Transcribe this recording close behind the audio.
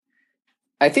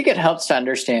I think it helps to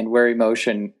understand where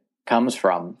emotion comes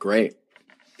from. Great.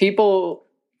 People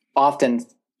often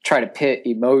try to pit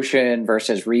emotion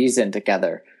versus reason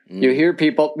together. You hear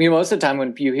people, most of the time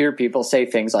when you hear people say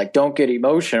things like, don't get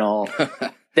emotional,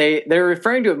 they're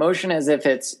referring to emotion as if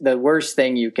it's the worst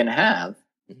thing you can have.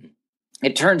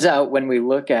 It turns out when we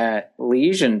look at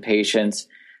lesion patients,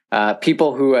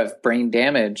 people who have brain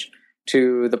damage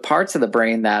to the parts of the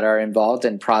brain that are involved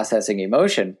in processing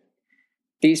emotion,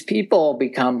 these people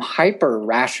become hyper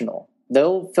rational.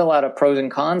 They'll fill out a pros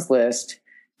and cons list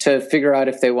to figure out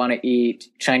if they want to eat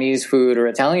Chinese food or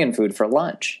Italian food for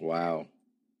lunch. Wow.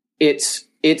 It's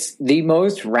the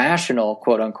most rational,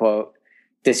 quote unquote,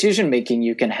 decision making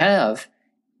you can have.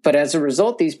 But as a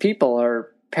result, these people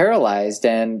are paralyzed,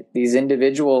 and these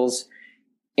individuals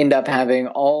end up having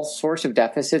all sorts of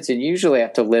deficits and usually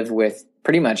have to live with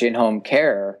pretty much in-home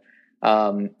care,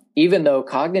 even though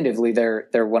cognitively they're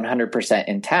 100%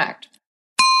 intact.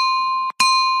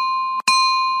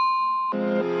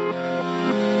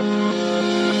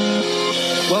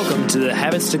 Welcome to the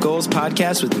Habits to Goals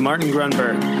podcast with Martin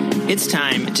Grunberg. It's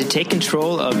time to take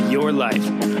control of your life.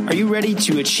 Are you ready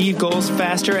to achieve goals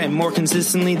faster and more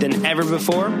consistently than ever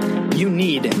before? You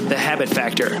need the Habit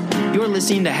Factor. You're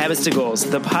listening to Habits to Goals,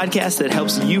 the podcast that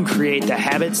helps you create the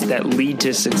habits that lead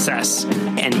to success.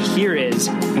 And here is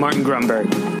Martin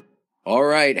Grunberg. All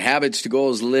right, Habits to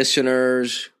Goals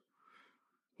listeners.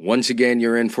 Once again,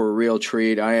 you're in for a real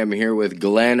treat. I am here with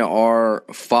Glenn R.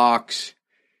 Fox.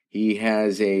 He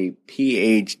has a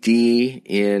PhD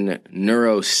in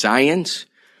neuroscience,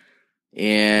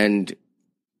 and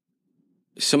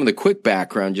some of the quick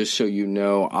background, just so you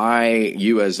know,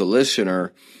 you as the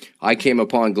listener, I came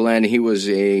upon Glenn. He was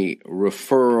a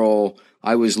referral.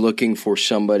 I was looking for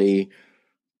somebody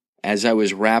as I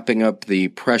was wrapping up the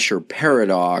pressure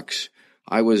paradox.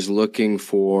 I was looking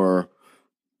for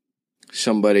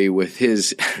somebody with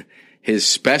his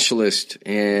specialist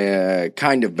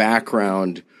kind of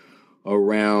background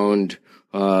around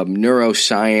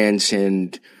neuroscience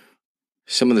and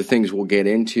some of the things we'll get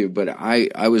into, but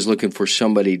I was looking for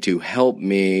somebody to help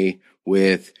me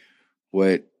with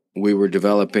what we were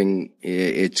developing.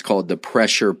 It's called the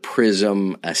Pressure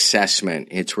Prism Assessment.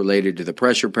 It's related to the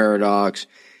pressure paradox,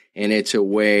 and it's a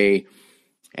way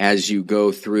as you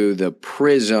go through the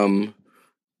prism.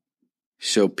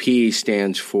 So P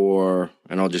stands for,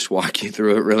 and I'll just walk you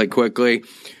through it really quickly.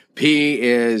 P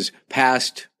is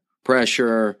past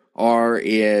pressure. R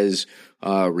is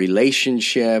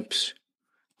relationships.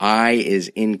 I is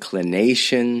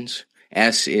inclinations.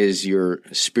 S is your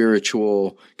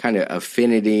spiritual kind of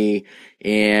affinity.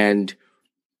 And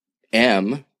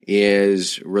M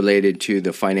is related to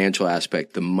the financial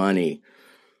aspect, the money.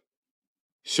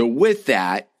 So with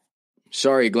that,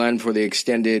 sorry, Glenn, for the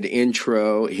extended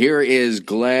intro. Here is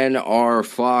Glenn R.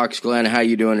 Fox. Glenn, how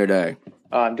you doing today?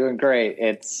 I'm doing great.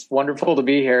 It's wonderful to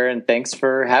be here, and thanks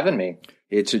for having me.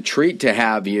 It's a treat to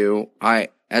have you.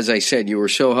 As I said, you were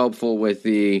so helpful with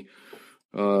the,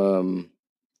 the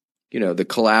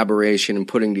collaboration and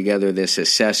putting together this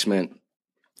assessment,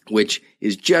 which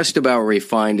is just about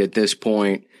refined at this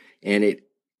point, and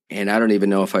I don't even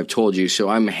know if I've told you, so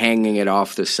I'm hanging it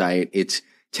off the site. It's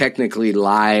technically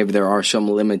live. There are some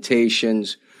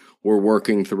limitations we're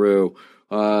working through.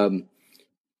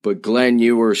 But Glenn,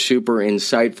 you were super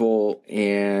insightful,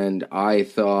 and I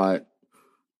thought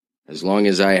as long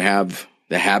as I have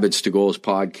the Habits to Goals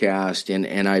podcast, and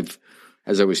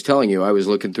as I was telling you, I was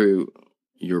looking through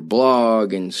your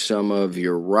blog and some of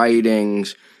your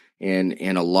writings and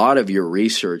a lot of your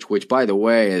research, which, by the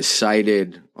way, is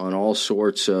cited on all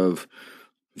sorts of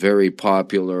very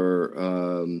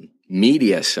popular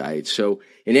media sites. So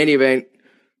in any event,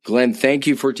 Glenn, thank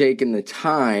you for taking the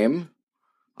time.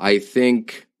 I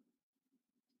think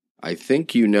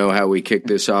you know how we kick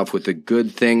this off with the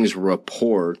Good Things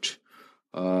Report.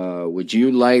 Would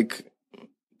you like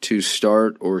to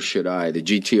start, or should I? The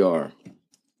GTR.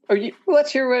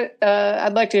 Let's hear what.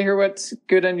 I'd like to hear what's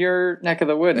good on your neck of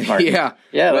the woods, Martin. Yeah.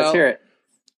 Let's hear it.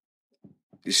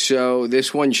 So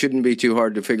this one shouldn't be too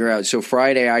hard to figure out. So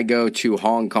Friday I go to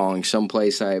Hong Kong,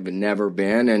 someplace I've never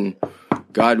been, and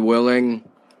God willing,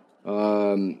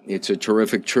 it's a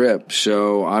terrific trip.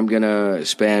 So I'm going to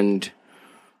spend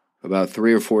about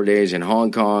 3 or 4 days in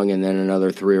Hong Kong and then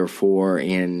another 3 or 4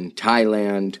 in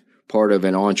Thailand, part of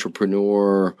an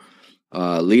entrepreneur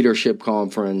leadership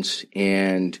conference.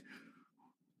 And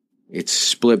it's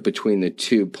split between the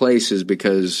two places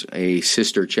because a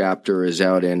sister chapter is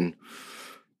out in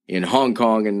Hong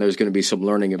Kong, and there's going to be some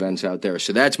learning events out there.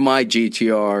 So that's my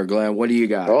GTR. Glenn, what do you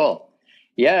got? Cool.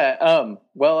 Yeah.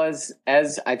 Well,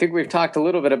 as I think we've talked a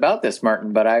little bit about this,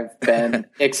 Martin, but I've been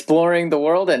exploring the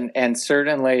world and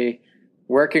certainly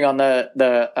working on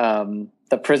the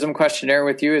Prism questionnaire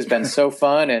with you has been so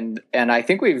fun. And I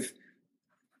think we've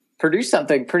produced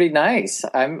something pretty nice.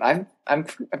 I'm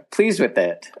pleased with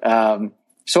it.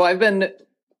 So I've been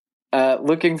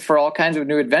looking for all kinds of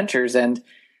new adventures, and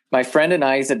my friend and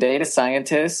I, he's a data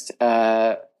scientist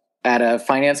at a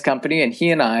finance company, and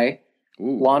he and I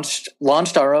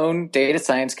launched our own data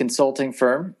science consulting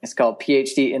firm. It's called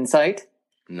PhD Insight.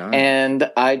 Nice. And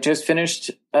I just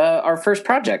finished our first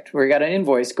project. We got an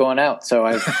invoice going out.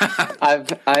 So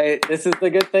this is the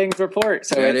good things report.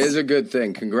 So that is a good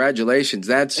thing. Congratulations.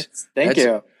 Thank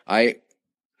you.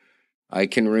 I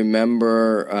can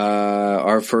remember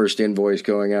our first invoice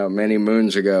going out many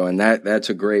moons ago, and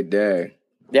that's a great day.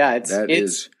 Yeah,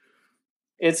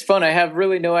 it's fun. I have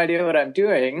really no idea what I'm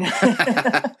doing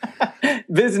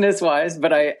business wise,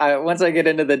 but I once I get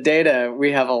into the data,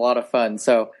 we have a lot of fun.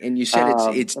 So, and you said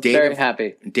it's data. Very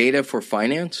happy. Data for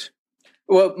finance.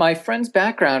 Well, my friend's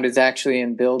background is actually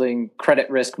in building credit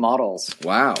risk models.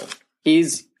 Wow.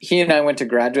 He and I went to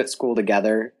graduate school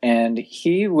together, and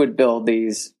he would build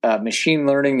these machine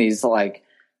learning, these like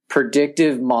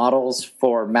predictive models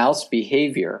for mouse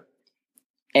behavior.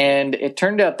 And it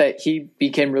turned out that he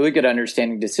became really good at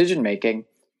understanding decision making,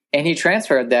 and he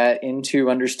transferred that into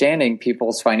understanding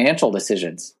people's financial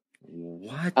decisions.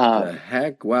 What the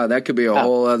heck? Wow, that could be a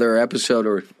whole other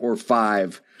episode or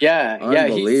 5. Yeah,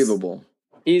 unbelievable.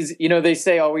 He's they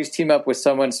say always team up with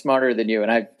someone smarter than you, and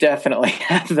I definitely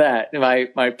have that.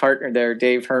 My partner there,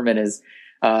 Dave Herman, is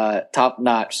top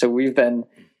notch. So we've been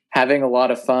having a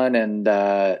lot of fun, and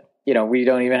we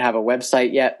don't even have a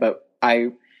website yet, but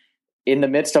in the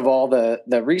midst of all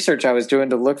the research I was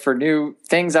doing to look for new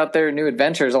things out there, new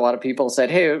adventures, a lot of people said,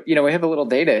 hey, we have a little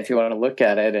data if you want to look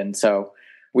at it. And so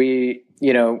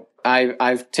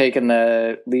I've taken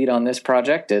the lead on this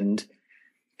project and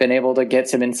been able to get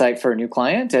some insight for a new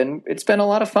client, and it's been a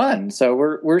lot of fun. So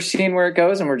we're seeing where it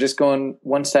goes, and we're just going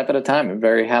one step at a time. I'm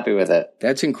very happy with it.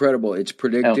 That's incredible. It's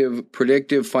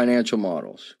predictive financial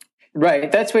models.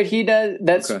 Right. That's what he does.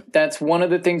 That's one of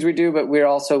the things we do, but we're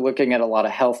also looking at a lot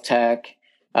of health tech.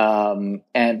 And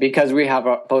because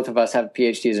both of us have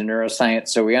PhDs in neuroscience,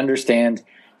 so we understand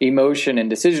emotion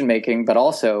and decision making, but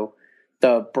also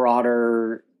the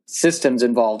broader systems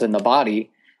involved in the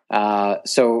body.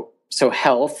 So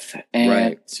health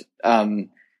and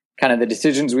kind of the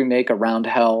decisions we make around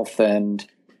health, and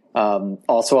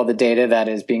also all the data that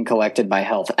is being collected by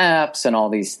health apps and all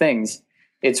these things.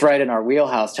 It's right in our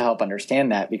wheelhouse to help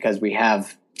understand that, because we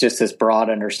have just this broad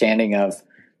understanding of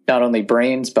not only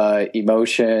brains, but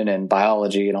emotion and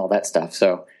biology and all that stuff.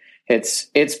 So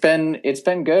it's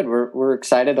been good. We're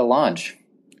excited to launch.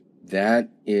 That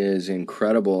is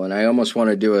incredible. And I almost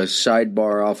want to do a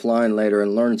sidebar offline later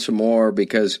and learn some more,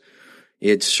 because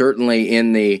it's certainly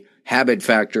in the habit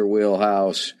factor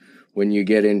wheelhouse when you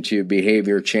get into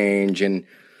behavior change. And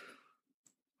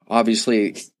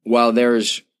obviously, while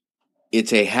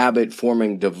it's a habit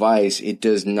forming device, it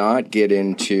does not get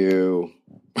into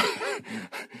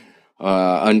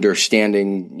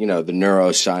understanding, the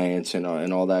neuroscience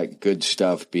and all that good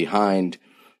stuff behind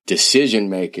decision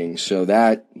making. So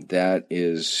that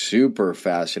is super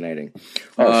fascinating.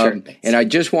 Sure. And I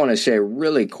just want to say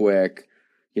really quick,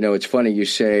 it's funny you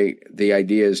say the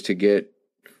idea is to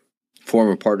form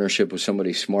a partnership with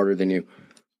somebody smarter than you.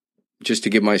 Just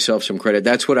to give myself some credit,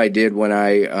 that's what I did when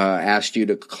I asked you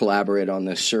to collaborate on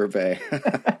this survey.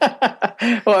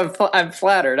 Well, I'm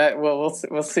flattered.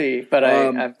 We'll see, but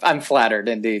I'm flattered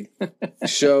indeed.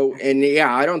 So,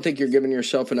 I don't think you're giving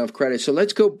yourself enough credit. So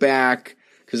let's go back,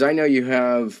 because I know you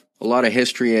have a lot of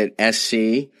history at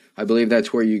SC. I believe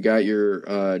that's where you got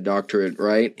your doctorate,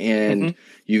 right? And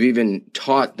you've even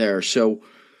taught there. So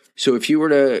if you were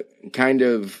to kind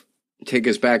of take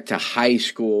us back to high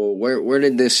school, where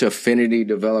did this affinity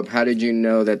develop? How did you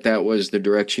know that was the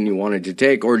direction you wanted to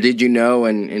take? Or did you know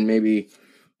and maybe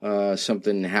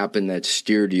something happened that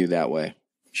steered you that way?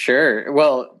 Sure.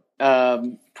 Well,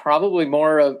 probably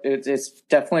more of it's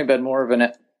definitely been more of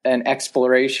an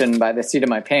exploration by the seat of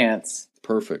my pants.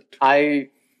 Perfect. I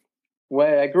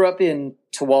grew up in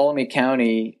Tuolumne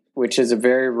County, which is a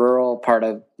very rural part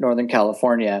of Northern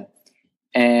California.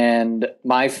 And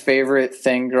my favorite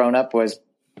thing growing up was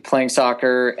playing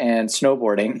soccer and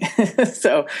snowboarding.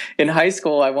 So in high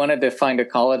school, I wanted to find a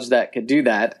college that could do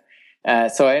that.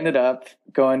 So I ended up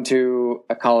going to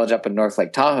a college up in North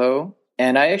Lake Tahoe,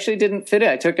 and I actually didn't fit it.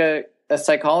 I took a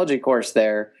psychology course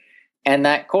there, And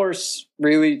that course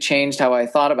really changed how I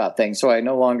thought about things. So I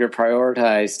no longer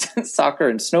prioritized soccer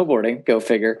and snowboarding, go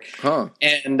figure. Huh.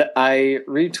 And I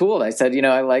retooled. I said,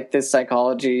 I like this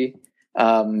psychology.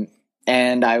 And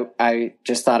I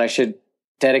just thought I should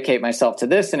dedicate myself to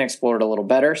this and explore it a little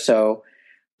better. So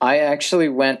I actually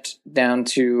went down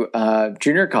to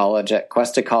junior college at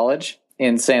Cuesta College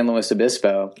in San Luis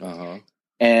Obispo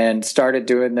and started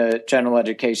doing the general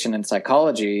education in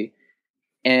psychology.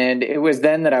 And it was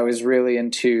then that I was really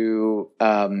into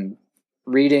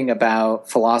reading about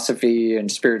philosophy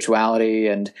and spirituality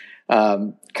and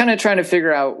kind of trying to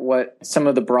figure out what some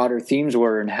of the broader themes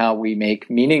were and how we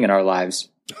make meaning in our lives.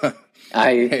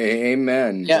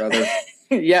 Amen, brother.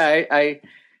 Yeah,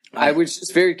 I was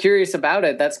just very curious about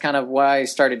it. That's kind of why I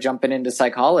started jumping into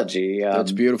psychology.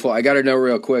 That's beautiful. I got to know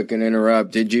real quick and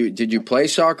interrupt. Did you play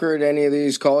soccer at any of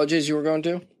these colleges you were going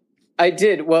to? I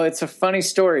did. Well, it's a funny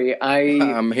story.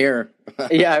 I'm here.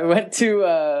 Yeah, I went to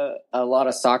a lot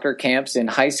of soccer camps in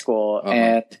high school,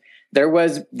 and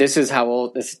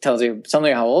this tells you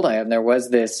something how old I am. There was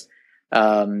this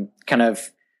kind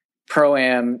of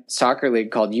pro-am soccer league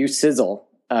called USISL,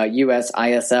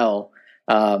 USISL,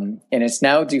 and it's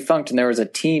now defunct. And there was a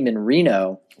team in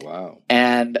Reno. Wow.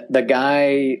 And the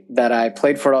guy that I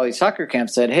played for at all these soccer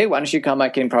camps said, "Hey, why don't you come? I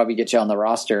can probably get you on the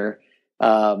roster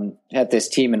at this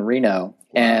team in Reno." Wow.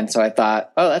 And so I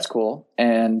thought, oh, that's cool.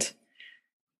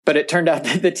 But it turned out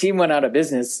that the team went out of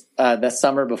business the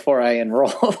summer before I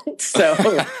enrolled. So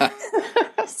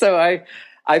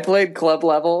I played club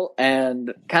level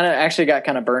and kind of actually got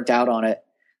kind of burnt out on it.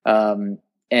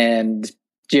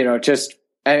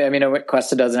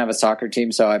 Cuesta doesn't have a soccer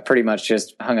team, so I pretty much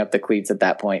just hung up the cleats at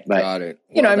that point. But got it.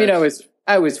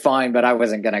 I was fine, but I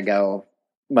wasn't going to go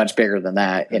much bigger than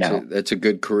that. That's a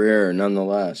good career,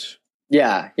 nonetheless.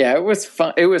 Yeah, it was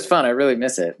fun. It was fun. I really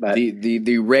miss it. But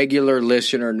the regular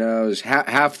listener knows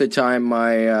half the time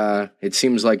it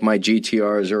seems like my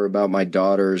GTRs are about my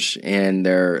daughters and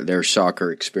their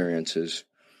soccer experiences.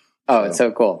 Oh, it's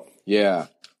so cool. Yeah.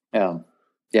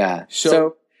 Yeah.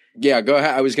 So yeah, go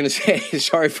ahead. I was going to say,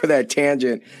 sorry for that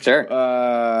tangent. Sure.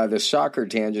 The soccer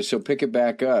tangent. So pick it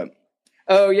back up.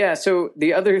 Oh yeah. So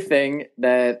the other thing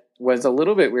that was a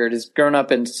little bit weird is growing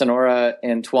up in Sonora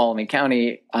in Tuolumne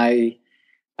County, I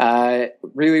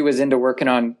really was into working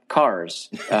on cars.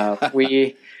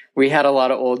 We had a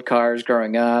lot of old cars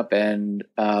growing up, and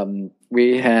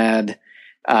we had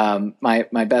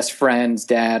my best friend's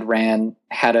dad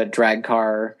had a drag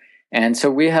car, and so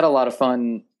we had a lot of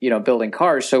fun, building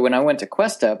cars. So when I went to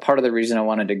Cuesta, part of the reason I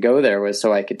wanted to go there was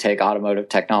so I could take automotive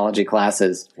technology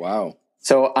classes. Wow!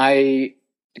 So I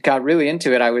got really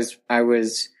into it. I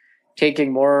was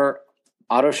taking more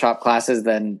auto shop classes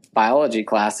than biology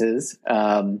classes.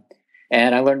 And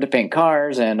I learned to paint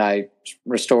cars, and I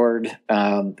restored,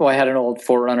 I had an old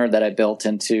 4Runner that I built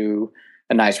into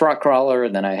a nice rock crawler.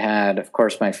 And then I had, of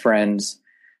course, my friends'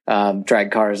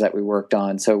 drag cars that we worked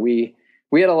on. So we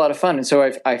had a lot of fun. And so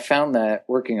I found that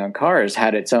working on cars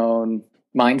had its own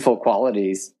mindful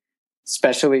qualities,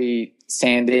 especially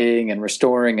sanding and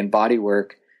restoring and body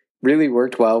work really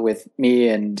worked well with me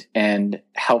and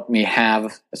helped me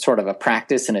have sort of a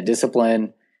practice and a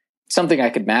discipline, something I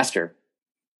could master.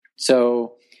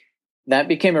 So that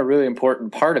became a really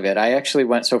important part of it. I actually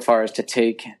went so far as to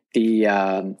take the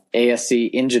ASC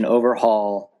engine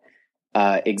overhaul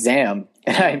exam,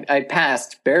 and I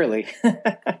passed barely.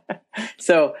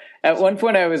 So at one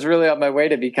point I was really on my way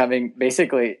to becoming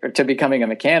a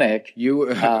mechanic.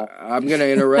 I'm going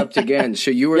to interrupt again.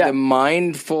 So you were the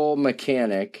mindful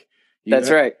mechanic.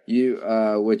 That's right.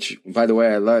 Which, by the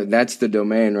way, I love. That's the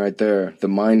domain right there, the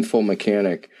mindful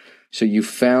mechanic. So you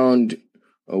found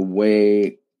a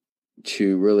way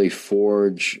to really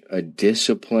forge a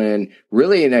discipline,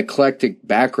 really an eclectic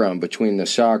background between the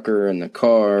soccer and the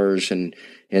cars, and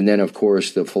then of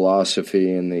course the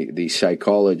philosophy and the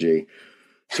psychology.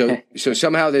 So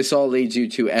somehow this all leads you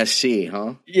to SC,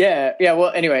 huh? Yeah.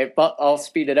 Well, anyway, I'll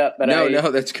speed it up. But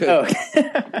no, that's good.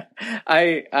 Oh.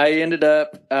 I ended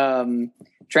up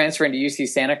transferring to UC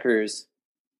Santa Cruz,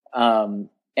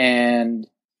 and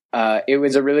it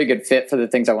was a really good fit for the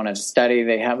things I wanted to study.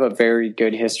 They have a very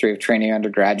good history of training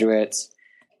undergraduates,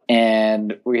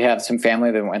 and we have some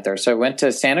family that went there. So I went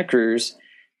to Santa Cruz,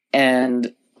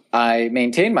 and I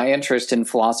maintained my interest in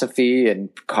philosophy and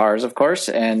cars, of course,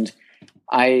 and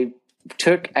I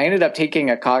ended up taking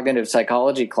a cognitive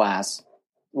psychology class,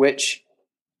 which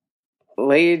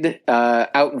laid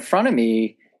out in front of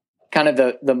me kind of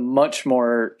the much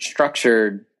more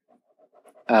structured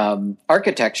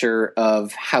architecture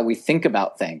of how we think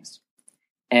about things.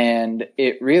 And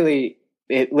it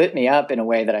lit me up in a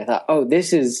way that I thought, oh,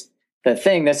 this is the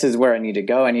thing. This is where I need to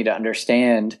go. I need to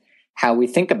understand how we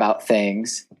think about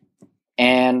things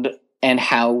and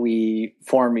how we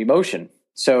form emotion.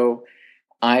 So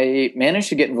I managed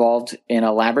to get involved in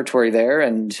a laboratory there,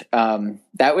 and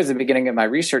that was the beginning of my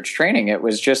research training. It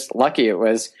was just lucky.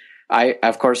 I,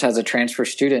 of course, as a transfer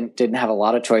student, didn't have a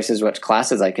lot of choices which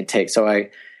classes I could take. So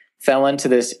I fell into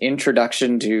this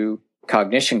introduction to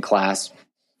cognition class,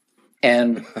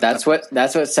 and that's what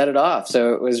set it off.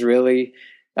 So it was really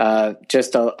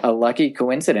just a lucky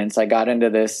coincidence. I got into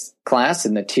this class,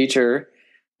 and the teacher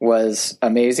was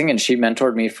amazing, and she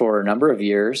mentored me for a number of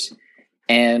years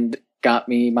and got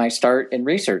me my start in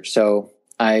research. So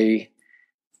I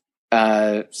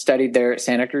studied there at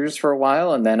Santa Cruz for a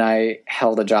while, and then I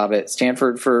held a job at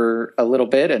Stanford for a little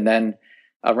bit. And then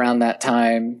around that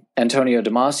time, Antonio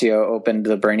Damasio opened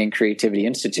the Brain and Creativity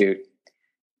Institute.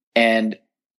 And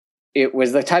it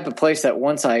was the type of place that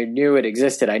once I knew it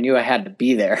existed, I knew I had to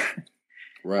be there.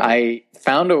 Right. I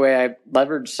found a way, I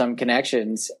leveraged some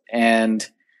connections and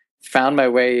found my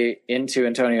way into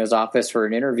Antonio's office for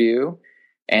an interview.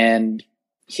 And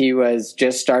he was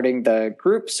just starting the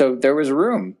group, so there was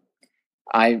room.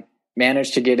 I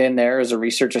managed to get in there as a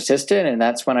research assistant, and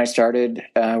that's when I started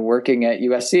working at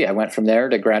USC. I went from there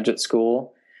to graduate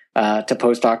school, to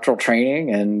postdoctoral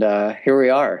training, and here we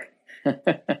are.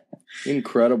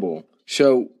 Incredible.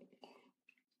 So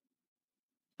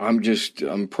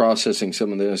I'm processing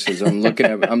some of this as I'm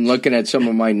looking at some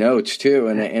of my notes too,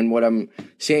 and what I'm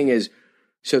seeing is,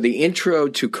 so the intro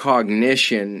to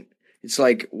cognition. It's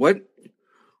like, what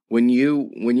when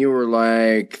you were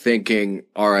like thinking,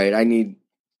 all right,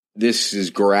 this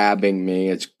is grabbing me,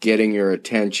 it's getting your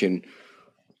attention.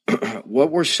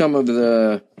 What were some of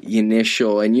the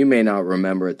initial, and you may not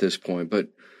remember at this point, but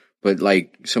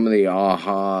like some of the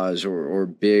ahas or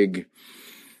big,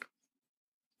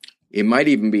 it might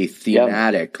even be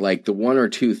thematic, like the one or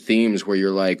two themes where you're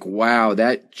like, wow,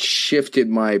 that shifted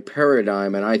my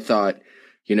paradigm, and I thought,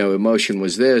 emotion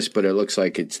was this, but it looks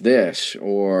like it's this,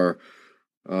 or,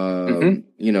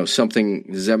 something.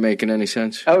 Is that making any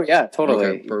sense? Oh yeah, totally.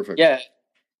 Okay, perfect. Yeah.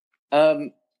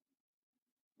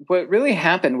 What really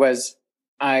happened was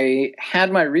I had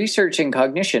my research in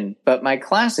cognition, but my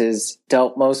classes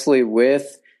dealt mostly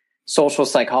with social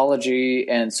psychology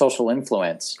and social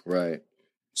influence. Right.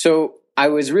 So I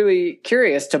was really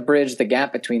curious to bridge the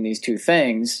gap between these two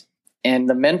things. And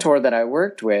the mentor that I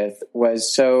worked with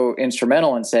was so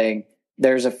instrumental in saying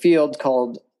there's a field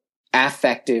called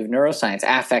affective neuroscience,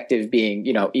 affective being,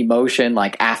 emotion,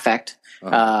 like affect.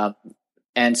 Uh-huh.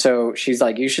 And so she's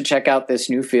like, you should check out this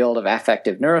new field of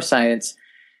affective neuroscience.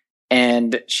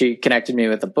 And she connected me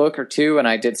with a book or two, and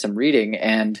I did some reading.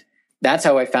 And that's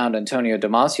how I found Antonio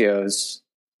Damasio's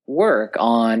work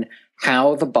on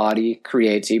how the body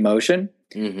creates emotion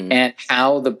and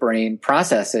how the brain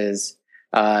processes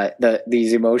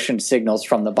these emotion signals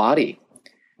from the body.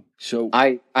 So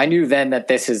I knew then that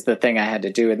this is the thing I had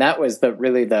to do. And that was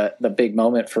the big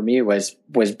moment for me was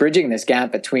bridging this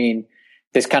gap between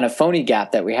this kind of phony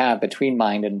gap that we have between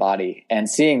mind and body, and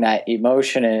seeing that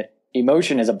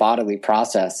emotion is a bodily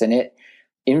process, and it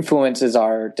influences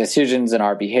our decisions and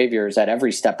our behaviors at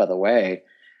every step of the way.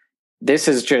 This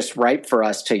is just ripe for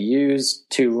us to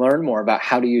learn more about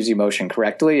how to use emotion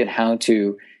correctly and how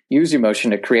to use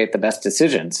emotion to create the best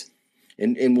decisions.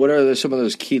 And what are some of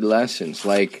those key lessons?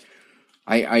 Like,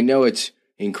 I know it's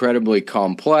incredibly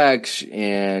complex,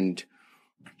 and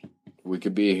we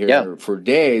could be here for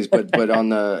days, but on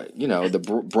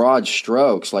the broad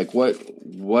strokes, like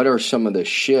what are some of the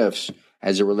shifts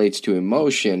as it relates to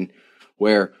emotion,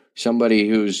 where somebody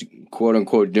who's quote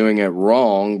unquote doing it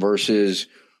wrong versus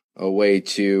a way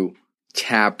to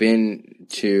tap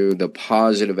into the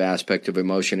positive aspect of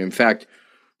emotion. In fact,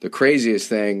 the craziest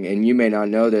thing, and you may not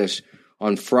know this,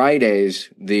 on Fridays,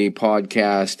 the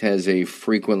podcast has a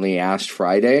frequently asked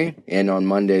Friday, and on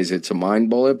Mondays it's a mind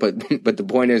bullet. But the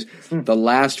point is, the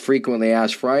last frequently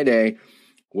asked Friday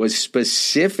was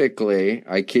specifically,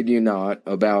 I kid you not,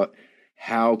 about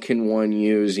how can one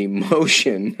use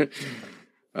emotion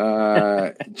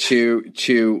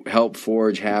to help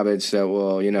forge habits that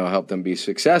will, help them be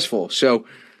successful. So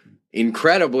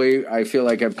incredibly, I feel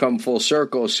like I've come full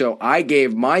circle. So I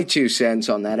gave my 2 cents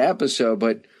on that episode,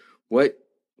 but what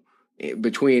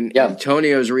between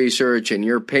Antonio's research and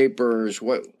your papers,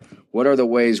 what are the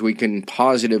ways we can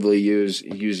positively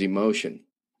use emotion?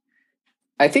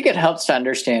 I think it helps to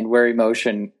understand where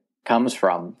emotion comes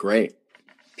from. Great.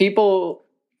 People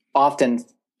often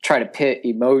try to pit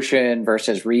emotion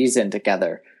versus reason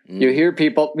together. You hear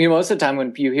people, most of the time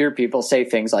when you hear people say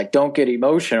things like, don't get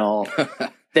emotional,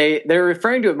 they're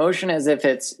referring to emotion as if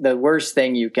it's the worst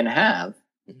thing you can have.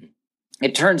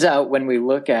 it turns out when we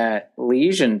look at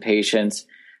lesion patients,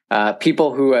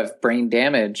 people who have brain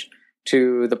damage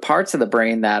to the parts of the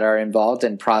brain that are involved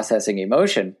in processing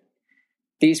emotion,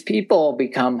 these people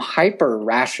become hyper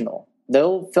rational.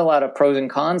 They'll fill out a pros and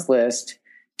cons list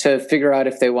to figure out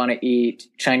if they want to eat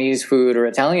Chinese food or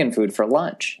Italian food for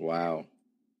lunch. Wow.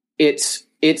 It's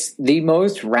the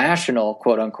most rational,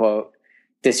 quote unquote,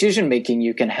 decision making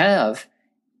you can have.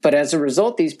 But as a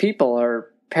result, these people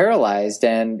are paralyzed,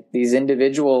 and these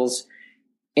individuals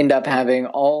end up having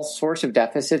all sorts of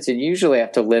deficits and usually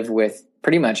have to live with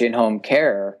pretty much in-home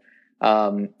care,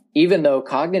 even though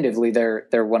cognitively they're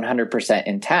 100%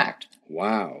 intact.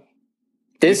 Wow.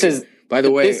 This is, by the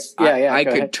way, I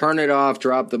could ahead. turn it off,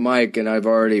 drop the mic, and I've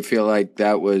already feel like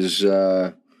that was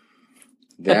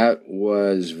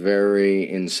very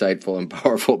insightful and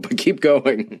powerful. But keep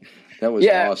going. That was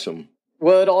awesome.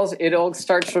 Well, it all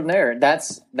starts from there.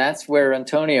 That's where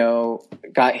Antonio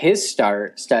got his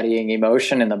start studying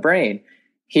emotion in the brain.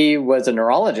 He was a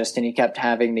neurologist, and he kept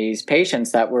having these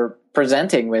patients that were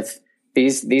presenting with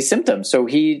these symptoms. So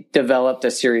he developed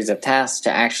a series of tasks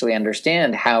to actually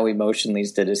understand how emotion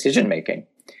leads to decision making.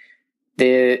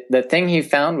 The thing he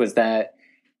found was that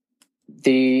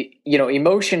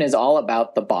emotion is all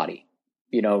about the body,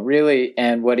 really.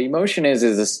 And what emotion is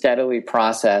a steady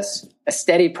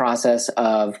process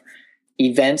of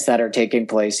events that are taking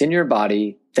place in your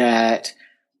body that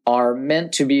are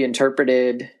meant to be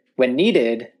interpreted when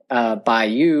needed by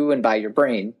you and by your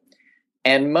brain.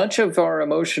 And much of our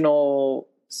emotional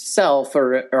self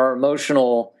or our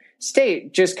emotional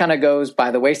state just kind of goes by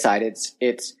the wayside.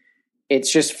 It's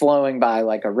just flowing by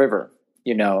like a river,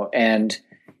 and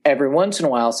every once in a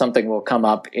while something will come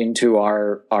up into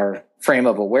our frame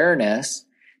of awareness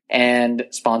and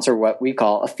sponsor what we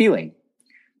call a feeling.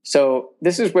 So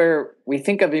this is where we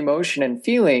think of emotion and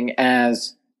feeling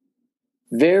as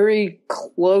very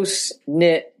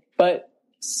close-knit but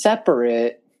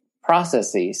separate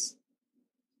processes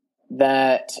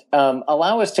that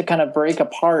allow us to kind of break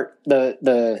apart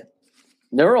the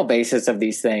neural basis of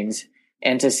these things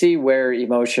and to see where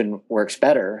emotion works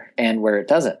better and where it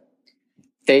doesn't.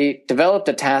 They developed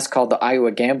a task called the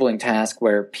Iowa gambling task,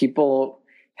 where people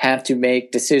have to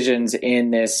make decisions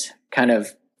in this kind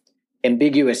of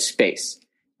ambiguous space.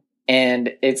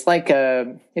 And it's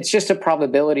it's just a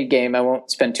probability game. I won't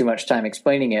spend too much time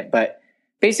explaining it, but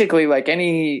basically like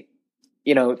any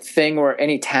thing or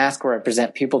any task where I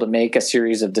present people to make a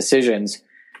series of decisions,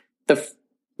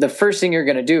 the first thing you're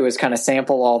going to do is kind of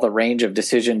sample all the range of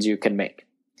decisions you can make.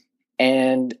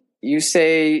 And you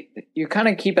kind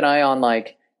of keep an eye on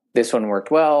like, this one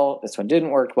worked well, this one didn't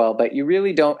work well, but you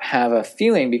really don't have a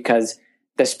feeling because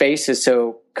the space is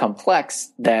so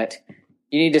complex that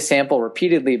you need to sample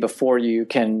repeatedly before you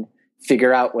can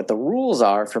figure out what the rules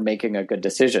are for making a good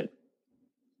decision.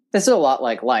 This is a lot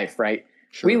like life, right?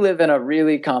 Sure. We live in a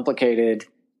really complicated,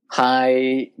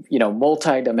 high,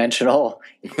 multi-dimensional,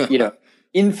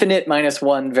 infinite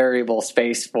 -1 variable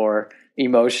space for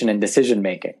emotion and decision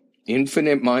making.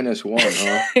 Infinite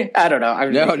 -1, huh? I don't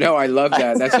know. No, I love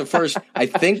that. That's the first. I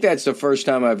think that's the first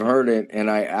time I've heard it, and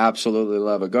I absolutely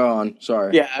love it. Go on.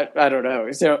 Sorry. Yeah, I don't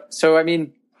know. So I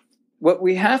mean, what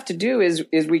we have to do is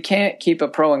we can't keep a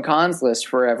pro and cons list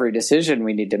for every decision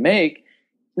we need to make.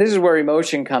 This is where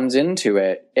emotion comes into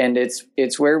it, and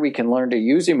it's where we can learn to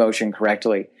use emotion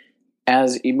correctly,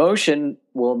 as emotion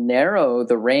will narrow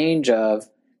the range of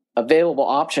available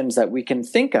options that we can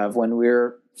think of when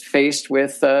we're faced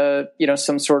with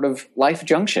some sort of life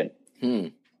junction.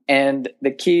 And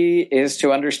the key is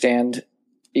to understand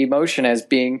emotion as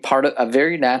being part of a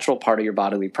very natural part of your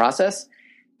bodily process,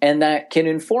 and that can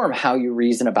inform how you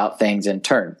reason about things in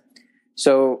turn.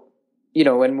 So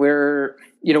when we're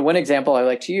one example I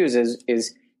like to use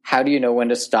is how do you know when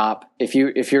to stop if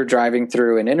you're driving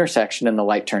through an intersection and the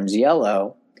light turns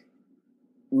yellow?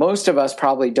 Most of us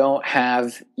probably don't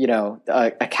have,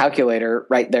 a calculator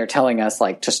right there telling us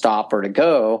like to stop or to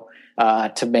go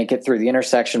to make it through the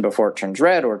intersection before it turns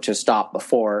red, or to stop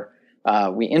before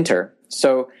we enter.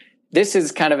 So this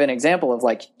is kind of an example of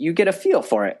like, you get a feel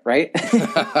for it, right?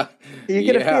 You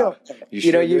get a feel.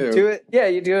 You do it. Yeah.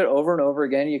 You do it over and over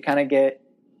again. You kind of get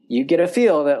a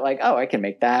feel that like, oh, I can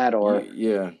make that, or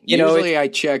Usually I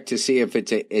check to see if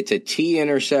it's a T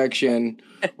intersection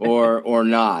or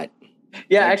not.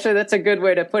 Yeah, actually, that's a good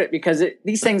way to put it, because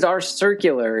these things are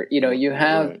circular. You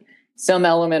have some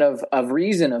element of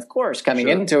reason, of course, coming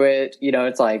into it.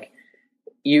 It's like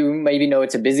you maybe know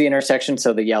it's a busy intersection,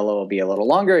 so the yellow will be a little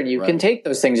longer, and you can take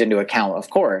those things into account, of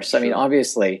course. I mean,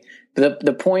 obviously,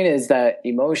 the point is that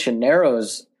emotion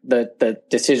narrows the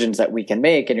decisions that we can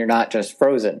make, and you're not just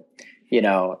frozen,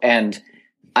 and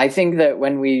I think that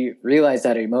when we realize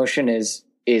that emotion is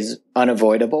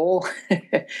unavoidable,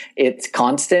 it's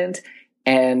constant,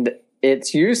 and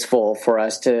it's useful for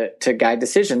us to guide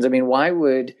decisions. I mean, why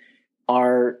would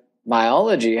our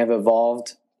biology have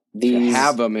evolved these? To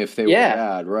have them if they were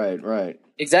bad, right.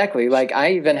 Exactly. Like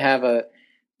I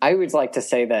would like to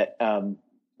say that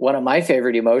one of my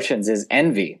favorite emotions is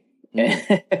envy.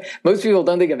 Most people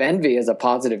don't think of envy as a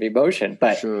positive emotion,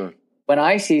 but sure. When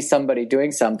I see somebody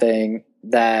doing something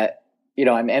that,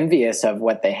 I'm envious of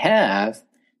what they have,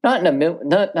 not in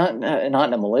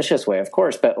a malicious way, of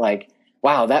course, but like,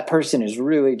 wow, that person is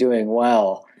really doing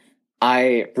well.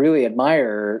 I really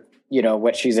admire,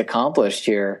 what she's accomplished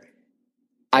here.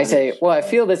 I say, well, I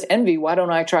feel this envy. Why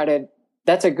don't I try to?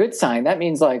 That's a good sign. That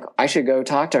means like I should go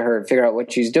talk to her and figure out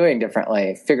what she's doing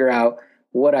differently, figure out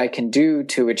what I can do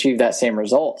to achieve that same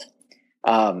result.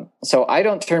 So I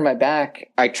don't turn my back.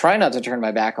 I try not to turn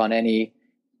my back on any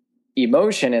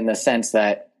emotion in the sense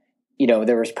that,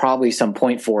 there was probably some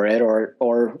point for it,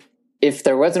 or if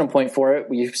there wasn't a point for it,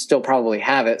 we still probably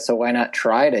have it. So why not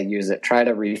try to use it, try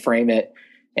to reframe it,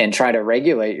 and try to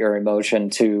regulate your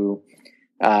emotion to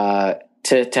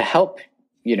help,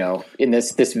 in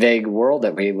this vague world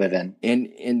that we live in.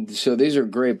 And so these are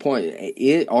great points.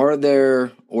 Are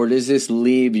there, or does this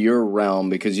leave your realm,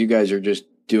 because you guys are just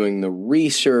doing the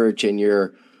research and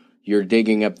you're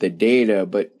digging up the data,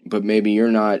 but maybe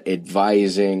you're not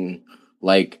advising,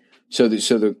 like, so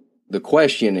the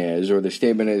question is, or the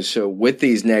statement is, so with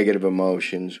these negative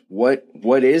emotions, what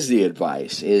is the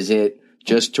advice? Is it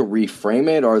just to reframe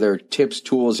it? Are there tips,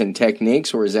 tools, and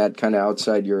techniques, or is that kind of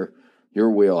outside your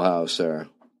wheelhouse there?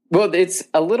 Well, it's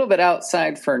a little bit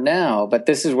outside for now, but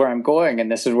this is where I'm going,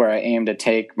 and this is where I aim to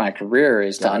take my career,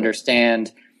 is to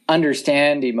understand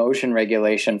emotion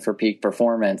regulation for peak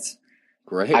performance.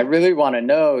 Great. I really want to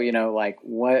know, like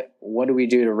what do we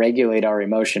do to regulate our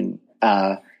emotion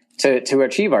to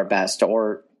achieve our best,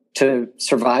 or to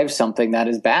survive something that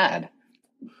is bad.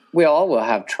 We all will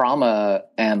have trauma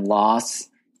and loss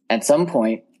at some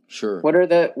point. Sure. What are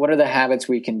the habits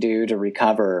we can do to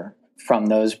recover from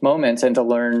those moments and to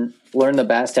learn the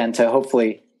best, and to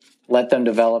hopefully let them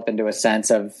develop into a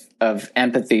sense of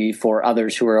empathy for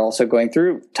others who are also going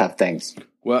through tough things.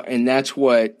 Well, and that's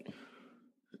what,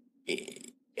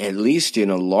 at least in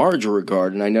a large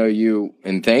regard, and I know you,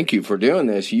 and thank you for doing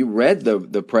this, you read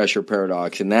the pressure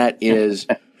paradox, and that is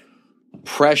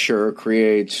pressure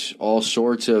creates all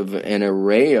sorts of an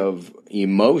array of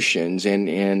emotions,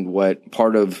 and what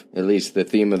part of, at least the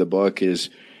theme of the book, is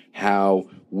how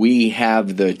we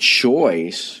have the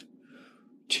choice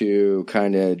to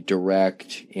kind of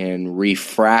direct and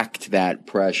refract that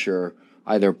pressure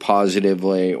either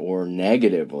positively or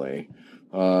negatively.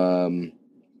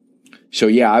 So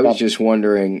yeah, I was just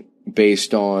wondering,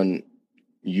 based on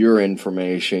your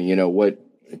information, what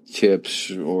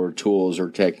tips or tools or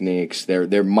techniques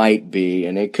there might be,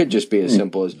 and it could just be as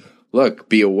simple as, look,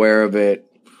 be aware of it,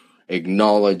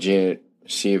 acknowledge it,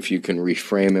 see if you can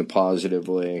reframe it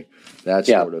positively, that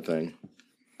sort of thing.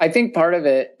 I think part of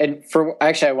it, and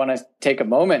I want to take a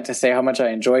moment to say how much I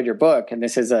enjoyed your book. And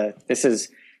this is a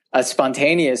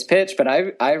spontaneous pitch, but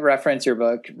I reference your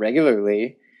book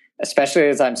regularly, especially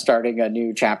as I'm starting a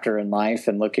new chapter in life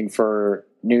and looking for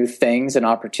new things and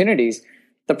opportunities.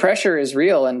 The pressure is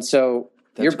real, and so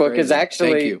your book is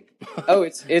actually. Thank you.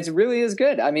 It's really is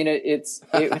good. I mean, it's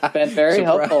been very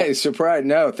helpful. Surprise!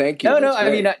 No, thank you. No.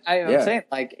 I mean, I'm saying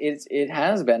like it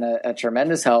has been a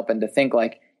tremendous help, and to think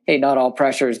like, hey, not all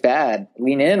pressure is bad.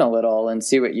 Lean in a little and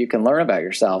see what you can learn about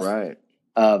yourself. Right.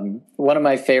 One of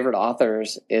my favorite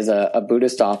authors is a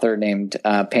Buddhist author named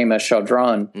Pema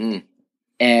Chodron.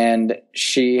 And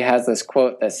she has this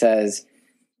quote that says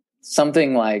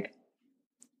something like,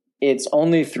 it's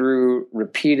only through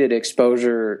repeated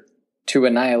exposure to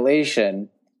annihilation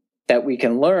that we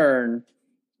can learn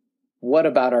what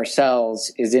about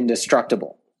ourselves is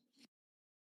indestructible.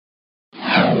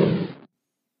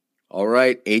 All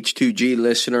right, H2G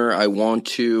listener, I want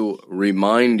to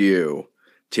remind you,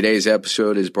 today's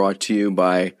episode is brought to you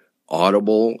by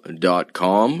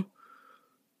Audible.com.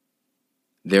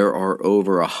 There are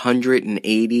over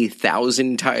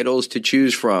 180,000 titles to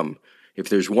choose from. If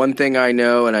there's one thing I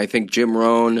know, and I think Jim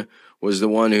Rohn was the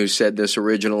one who said this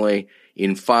originally,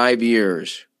 in 5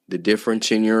 years, the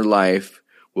difference in your life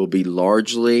will be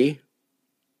largely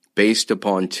based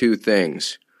upon two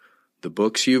things: the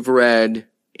books you've read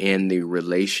and the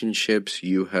relationships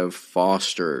you have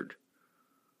fostered.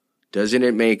 Doesn't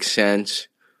it make sense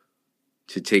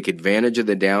to take advantage of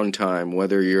the downtime,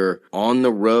 whether you're on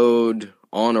the road,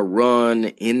 on a run,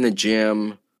 in the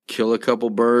gym, kill a couple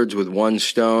birds with one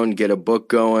stone, get a book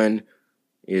going,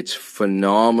 It's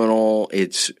phenomenal.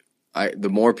 The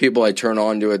more people I turn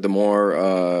on to it, the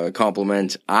more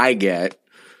compliments I get.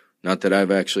 Not that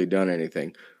I've actually done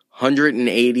anything.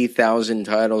 180,000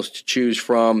 titles to choose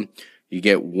from. You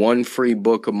get one free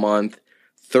book a month,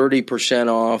 30%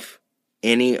 off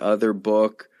any other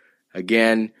book.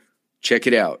 Again, check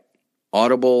it out.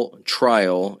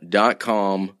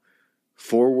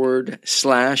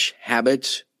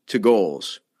 audibletrial.com/habits to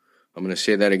goals. I'm going to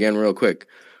say that again real quick.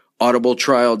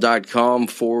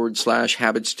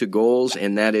 audibletrial.com/habits to goals.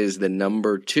 And that is the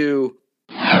number 2.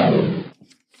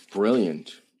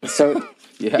 Brilliant. So,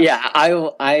 yeah,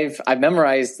 I've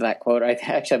memorized that quote. I'm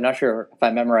not sure if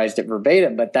I memorized it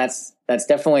verbatim, but that's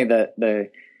definitely the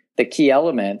key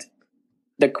element.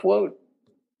 The quote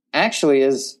actually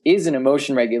is an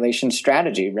emotion regulation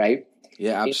strategy, right?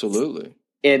 Yeah, absolutely.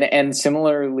 And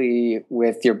similarly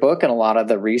with your book and a lot of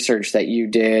the research that you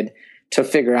did to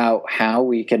figure out how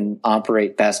we can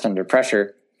operate best under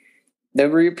pressure, the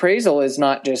reappraisal is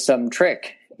not just some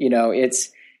trick.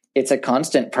 It's a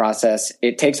constant process.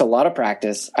 It takes a lot of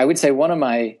practice. I would say one of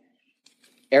my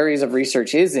areas of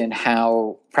research is in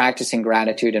how practicing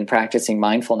gratitude and practicing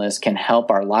mindfulness can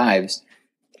help our lives.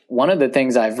 One of the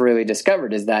things I've really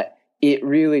discovered is that it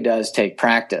really does take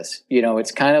practice.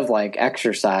 It's kind of like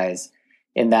exercise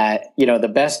in that, the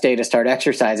best day to start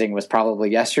exercising was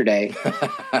probably yesterday.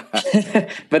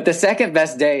 But the second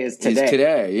best day is today. It's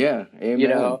today, yeah.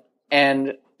 Amen.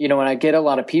 And when I get a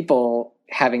lot of people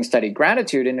having studied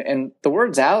gratitude and the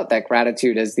word's out that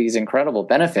gratitude has these incredible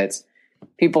benefits,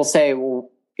 people say, well,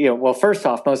 first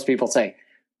off, most people say,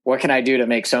 what can I do to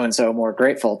make so-and-so more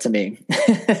grateful to me?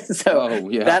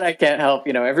 That I can't help.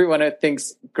 Everyone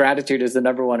thinks gratitude is the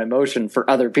number one emotion for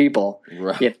other people.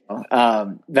 Right.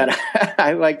 But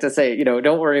I like to say,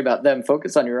 don't worry about them.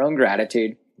 Focus on your own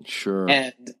gratitude. Sure.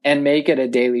 And make it a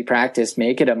daily practice.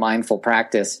 Make it a mindful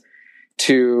practice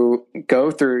to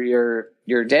go through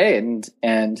your day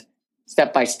and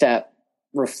step by step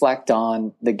reflect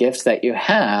on the gifts that you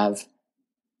have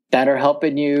that are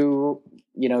helping you,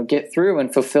 get through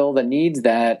and fulfill the needs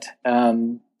that, are,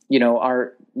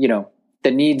 the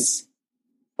needs.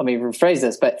 Let me rephrase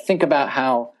this, but think about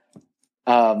how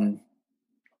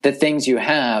the things you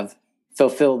have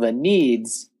fulfill the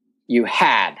needs you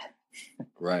had.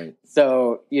 Right.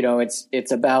 So,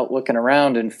 it's about looking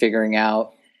around and figuring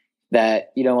out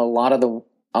that,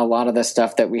 a lot of the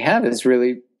stuff that we have is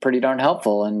really pretty darn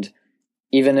helpful. And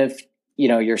even if,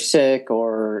 you're sick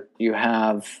or you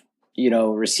have,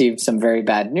 received some very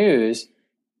bad news,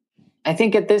 I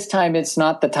think at this time, it's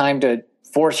not the time to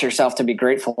force yourself to be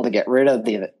grateful to get rid of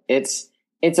it's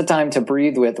a time to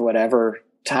breathe with whatever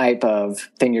type of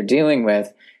thing you're dealing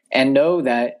with and know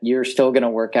that you're still going to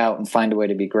work out and find a way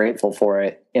to be grateful for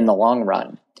it in the long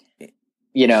run.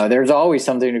 There's always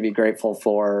something to be grateful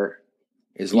for.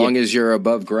 As long as you're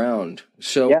above ground.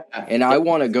 So, and I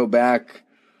want to go back,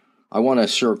 I want to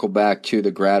circle back to the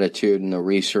gratitude and the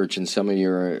research and some of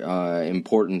your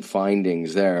important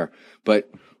findings there. But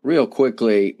real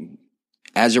quickly,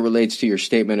 as it relates to your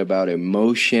statement about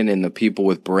emotion and the people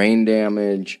with brain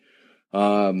damage,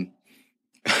 I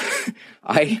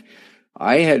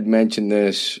had mentioned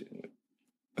this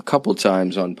a couple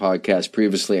times on podcasts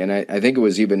previously, and I think it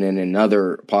was even in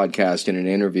another podcast in an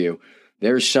interview.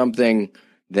 There's something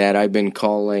that I've been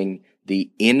calling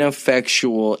the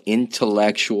ineffectual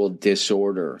intellectual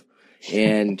disorder.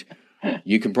 And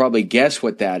you can probably guess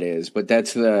what that is, but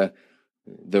that's the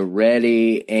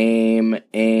ready, aim,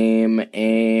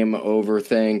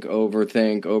 overthink.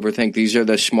 These are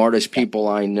the smartest people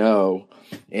I know.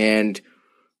 And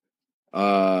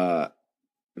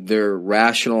they're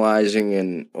rationalizing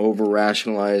and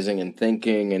over-rationalizing and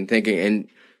thinking. And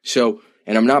so,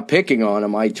 and I'm not picking on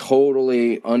them. I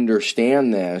totally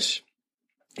understand this.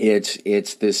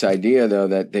 It's this idea, though,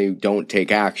 that they don't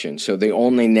take action. So the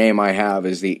only name I have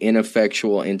is the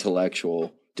ineffectual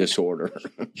intellectual disorder.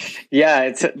 Yeah,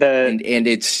 it's and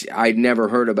it's I'd never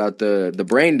heard about the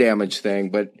brain damage thing,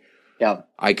 but yeah,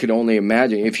 I could only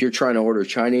imagine if you're trying to order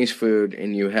Chinese food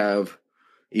and you have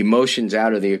emotions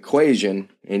out of the equation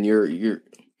and you're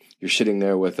sitting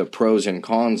there with a pros and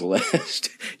cons list,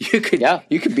 you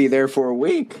could be there for a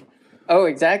week. Oh,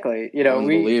 exactly.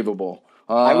 Unbelievable.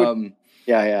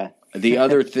 Yeah. The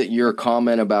other your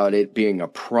comment about it being a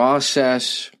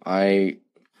process, I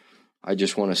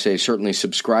just want to say certainly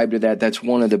subscribe to that. That's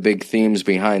one of the big themes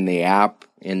behind the app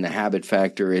in the Habit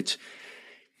Factor.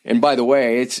 And by the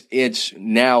way, it's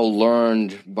now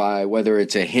learned by whether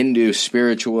it's a Hindu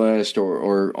spiritualist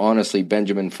or honestly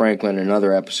Benjamin Franklin,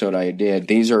 another episode I did.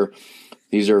 These are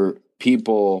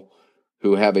people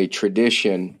who have a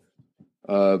tradition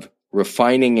of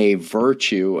refining a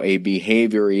virtue, a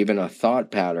behavior, even a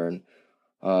thought pattern,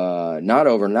 not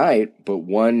overnight, but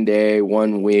one day,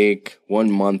 1 week,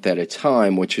 1 month at a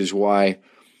time, which is why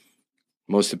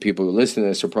most of the people who listen to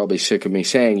this are probably sick of me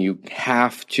saying you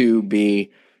have to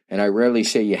be, and I rarely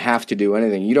say you have to do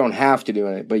anything. You don't have to do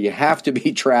anything, but you have to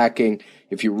be tracking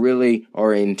if you really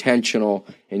are intentional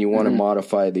and you want to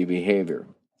modify the behavior.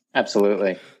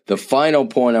 Absolutely. The final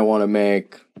point I want to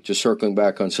make, just circling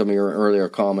back on some of your earlier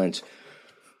comments,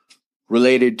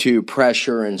 related to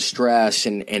pressure and stress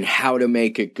and how to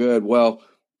make it good. Well,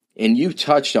 and you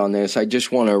touched on this, I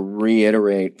just want to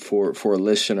reiterate for a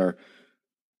listener,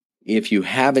 if you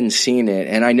haven't seen it,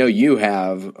 and I know you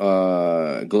have,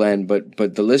 Glenn,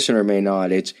 but the listener may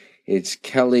not, it's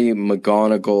Kelly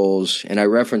McGonigal's, and I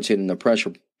reference it in the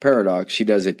Pressure Paradox. She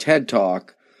does a TED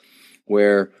Talk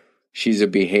where she's a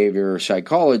behavior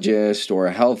psychologist or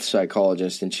a health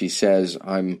psychologist, and she says,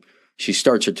 she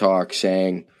starts her talk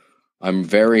saying, "I'm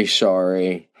very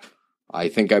sorry. I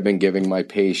think I've been giving my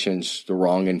patients the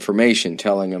wrong information,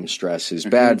 telling them stress is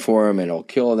bad for them and it'll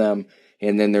kill them."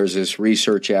 And then there's this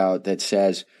research out that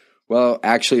says, well,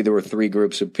 actually there were 3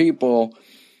 groups of people,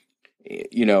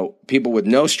 people with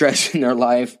no stress in their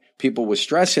life, people with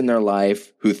stress in their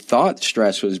life who thought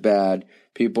stress was bad,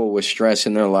 people with stress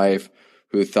in their life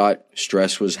who thought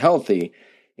stress was healthy.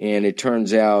 And it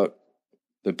turns out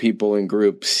the people in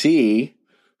group C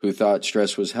who thought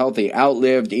stress was healthy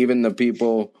outlived even the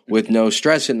people with no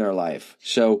stress in their life.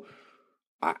 So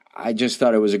I just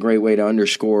thought it was a great way to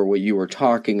underscore what you were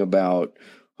talking about,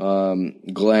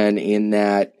 Glenn, in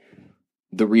that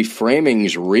the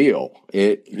reframing's real.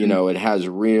 It has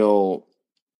real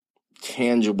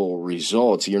tangible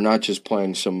results. You're not just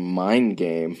playing some mind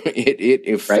game. It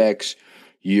affects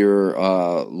your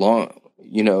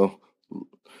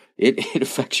it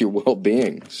affects your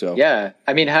well-being. So yeah,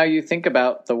 I mean, how you think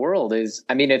about the world is,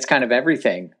 it's kind of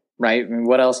everything, right? I mean,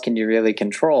 what else can you really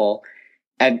control?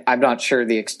 And I'm not sure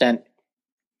the extent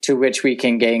to which we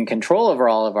can gain control over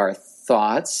all of our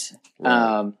thoughts,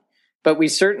 right. But we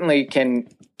certainly can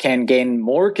gain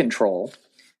more control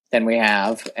than we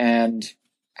have, and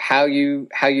how you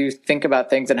think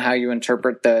about things and how you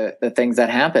interpret the things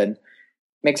that happen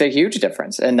makes a huge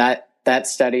difference. And that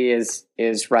study is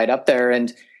right up there.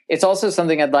 And it's also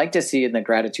something I'd like to see in the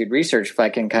gratitude research, if I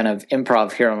can kind of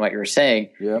improv here on what you're saying.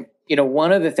 Yeah.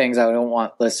 One of the things I don't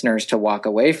want listeners to walk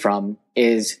away from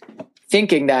is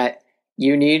thinking that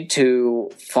you need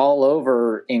to fall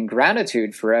over in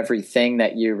gratitude for everything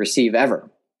that you receive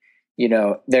ever.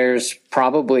 There's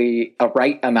probably a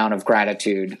right amount of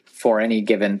gratitude for any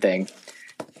given thing.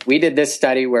 We did this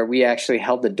study where we actually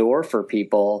held the door for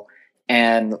people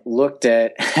and looked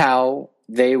at how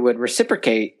they would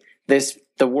reciprocate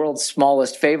the world's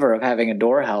smallest favor of having a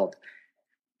door held.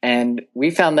 And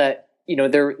we found that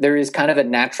there is kind of a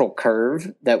natural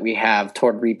curve that we have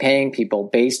toward repaying people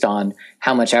based on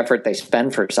how much effort they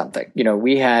spend for something.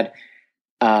 We had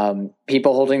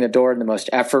people holding the door in the most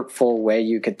effortful way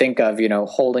you could think of,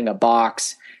 holding a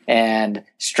box and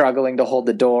struggling to hold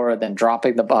the door, then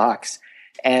dropping the box,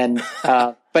 and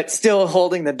but still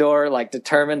holding the door, like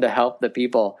determined to help the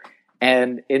people.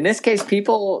 And in this case,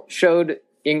 people showed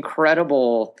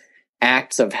incredible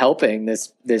acts of helping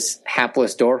this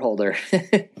hapless door holder.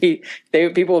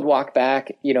 People would walk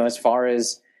back, as far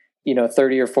as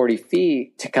 30 or 40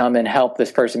 feet to come and help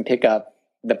this person pick up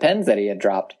the pens that he had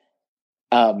dropped.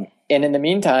 And in the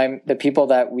meantime, the people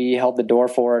that we held the door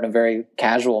for in a very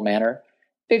casual manner,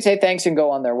 they'd say thanks and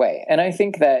go on their way. And I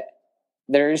think that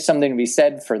there is something to be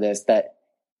said for this, that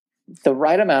the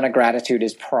right amount of gratitude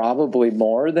is probably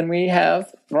more than we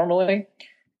have normally,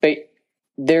 but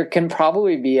there can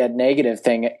probably be a negative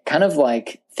thing, kind of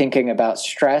like thinking about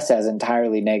stress as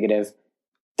entirely negative.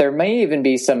 There may even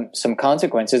be some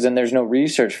consequences, and there's no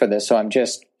research for this, so I'm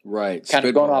just kind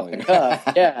of going off the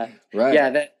cuff. Yeah. Right.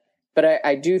 Yeah. But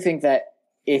I do think that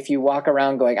if you walk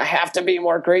around going, I have to be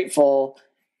more grateful,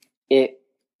 it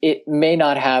may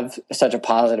not have such a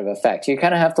positive effect. You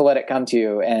kind of have to let it come to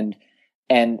you and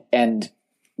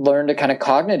learn to kind of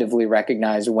cognitively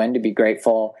recognize when to be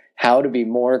grateful, how to be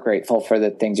more grateful for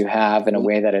the things you have in a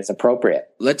way that is appropriate.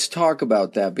 Let's talk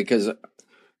about that, because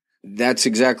that's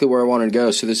exactly where I wanted to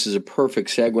go. So this is a perfect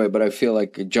segue, but I feel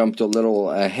like it jumped a little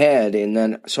ahead. And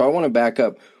then, so I want to back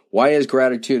up. Why is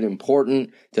gratitude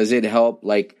important? Does it help?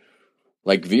 Like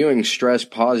viewing stress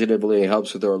positively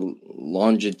helps with our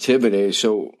longevity.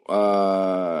 So,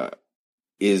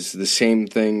 is the same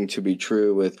thing to be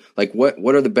true with, like,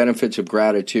 what are the benefits of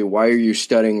gratitude? Why are you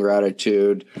studying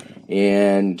gratitude?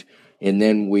 And, and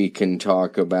then we can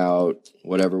talk about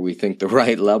whatever we think the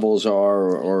right levels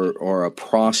are, or a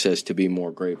process to be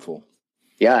more grateful.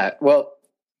 Yeah, well,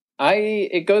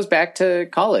 it goes back to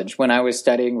college when I was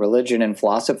studying religion and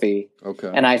philosophy.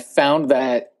 Okay. And I found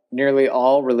that nearly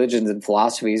all religions and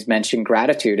philosophies mention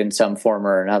gratitude in some form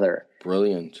or another.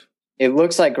 Brilliant. It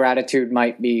looks like gratitude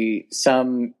might be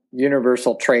some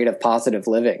universal trait of positive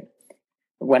living.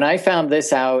 When I found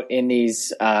this out in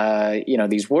these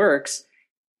works,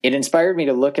 it inspired me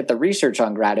to look at the research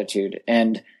on gratitude.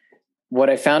 And what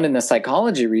I found in the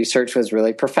psychology research was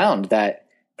really profound, that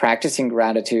practicing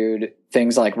gratitude,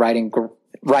 things like writing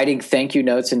thank you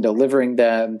notes and delivering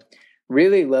them,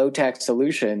 really low-tech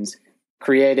solutions,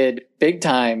 created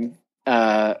big-time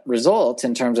results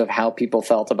in terms of how people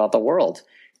felt about the world.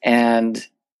 And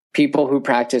people who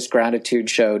practiced gratitude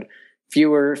showed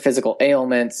fewer physical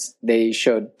ailments. They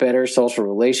showed better social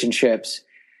relationships.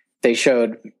 They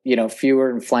showed, fewer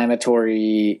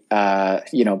inflammatory,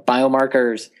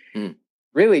 biomarkers.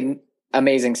 Really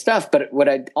amazing stuff. But what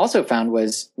I also found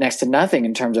was next to nothing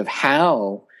in terms of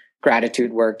how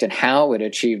gratitude worked and how it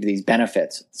achieved these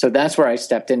benefits. So that's where I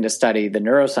stepped in to study the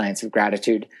neuroscience of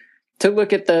gratitude, to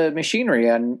look at the machinery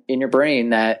in your brain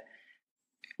that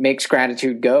makes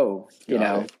gratitude go,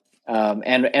 and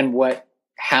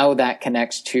how that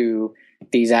connects to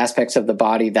these aspects of the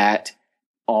body that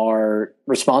are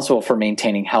responsible for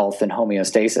maintaining health and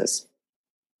homeostasis.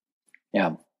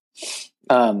 Yeah.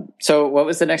 So what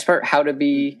was the next part? How to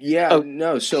be? So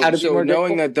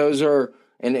knowing that those are,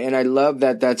 and I love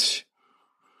that that's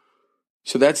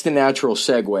the natural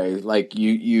segue. Like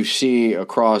you see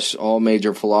across all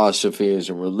major philosophies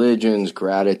and religions,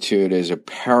 gratitude is a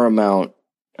paramount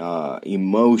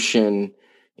emotion,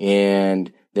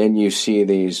 and then you see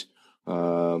these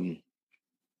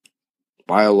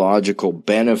biological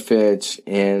benefits,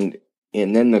 and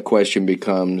then the question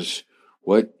becomes,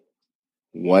 what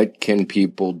can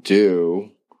people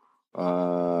do?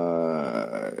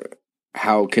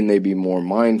 How can they be more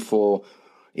mindful?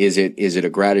 Is it a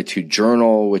gratitude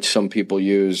journal, which some people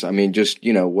use? I mean, just,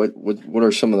 what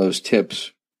are some of those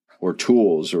tips or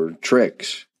tools or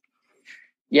tricks?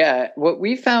 Yeah, what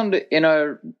we found in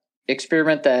our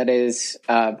experiment that is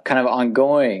kind of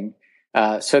ongoing,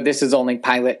 so this is only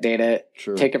pilot data,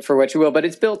 Sure. Take it for what you will, but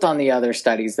it's built on the other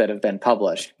studies that have been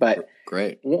published. But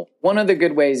great. One of the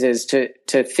good ways is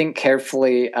to think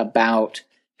carefully about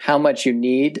how much you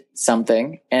need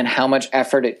something and how much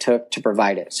effort it took to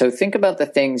provide it. So think about the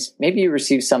things, maybe you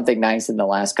received something nice in the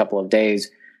last couple of days,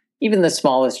 even the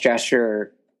smallest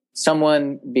gesture,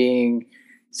 someone, giving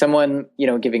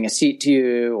a seat to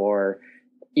you, or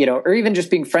even just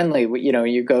being friendly.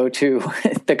 You go to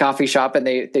the coffee shop and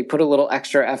they put a little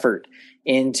extra effort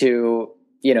into,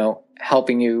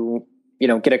 helping you,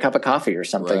 get a cup of coffee or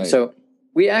something. Right. So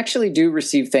we actually do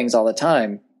receive things all the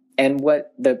time. And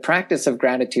what the practice of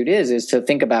gratitude is to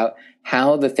think about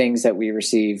how the things that we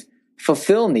receive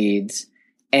fulfill needs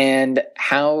and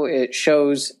how it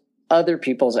shows other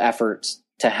people's efforts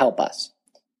to help us.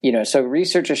 So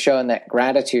research has shown that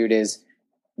gratitude is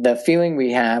the feeling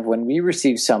we have when we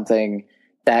receive something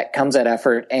that comes at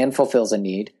effort and fulfills a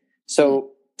need.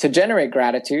 So to generate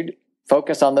gratitude,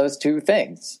 focus on those two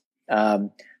things.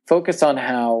 Focus on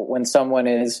how when someone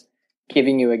is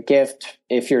giving you a gift,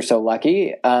 if you're so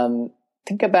lucky,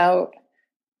 think about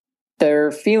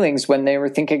their feelings when they were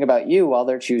thinking about you while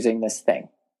they're choosing this thing,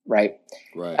 right?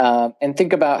 Right. And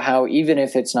think about how even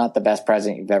if it's not the best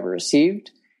present you've ever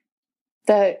received,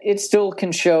 that it still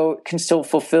can still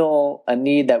fulfill a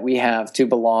need that we have to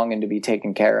belong and to be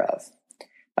taken care of.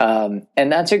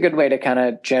 And that's a good way to kind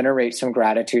of generate some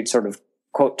gratitude, sort of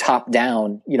quote top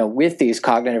down, with these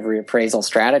cognitive reappraisal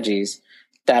strategies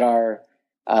that are,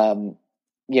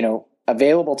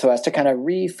 available to us to kind of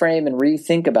reframe and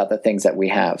rethink about the things that we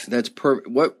have. That's perfect.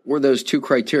 What were those two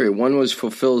criteria? One was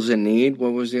fulfills a need.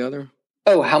 What was the other?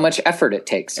 Oh, how much effort it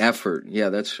takes. Effort. Yeah,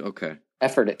 that's okay.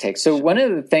 Effort it takes. So one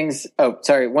of the things,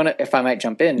 if I might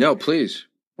jump in. No, please.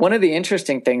 One of the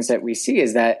interesting things that we see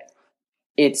is that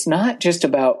it's not just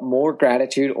about more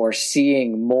gratitude or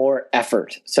seeing more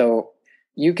effort. So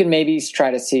you can maybe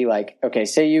try to see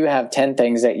say you have 10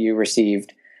 things that you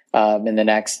received in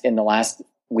the last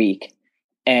week,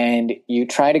 and you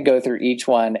try to go through each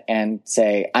one and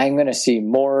say, I'm going to see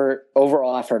more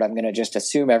overall effort. I'm going to just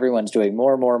assume everyone's doing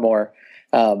more,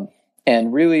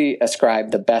 and really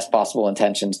ascribe the best possible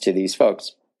intentions to these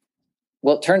folks.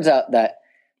 Well, it turns out that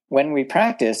when we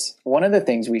practice, one of the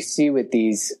things we see with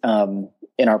these in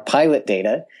our pilot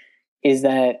data is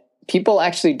that people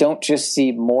actually don't just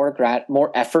see more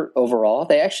effort overall.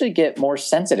 They actually get more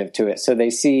sensitive to it. So they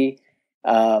see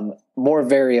more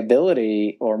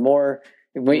variability or more,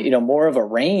 more of a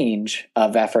range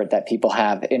of effort that people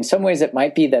have. In some ways, it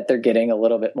might be that they're getting a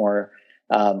little bit more,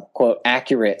 quote,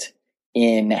 accurate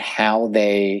in how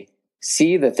they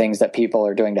see the things that people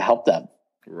are doing to help them.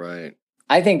 Right.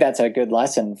 I think that's a good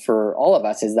lesson for all of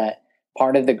us, is that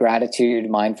part of the gratitude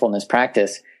mindfulness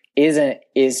practice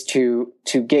is to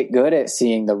get good at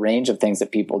seeing the range of things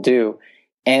that people do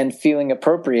and feeling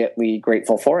appropriately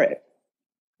grateful for it.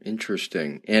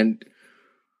 Interesting. And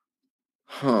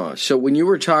so when you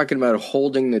were talking about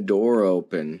holding the door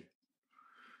open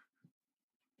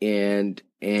and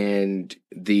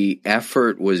the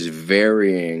effort was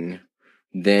varying,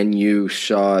 then you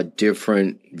saw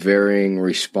different varying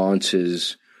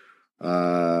responses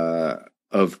of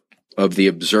the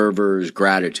observer's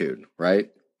gratitude, right?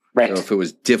 Right. So if it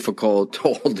was difficult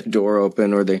to hold the door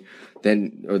open, or they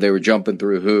were jumping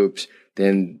through hoops,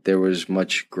 then there was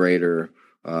much greater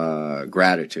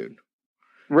gratitude.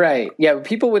 Right. Yeah.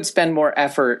 People would spend more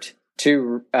effort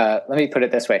to, let me put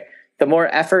it this way. The more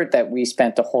effort that we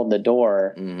spent to hold the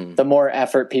door, the more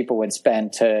effort people would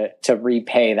spend to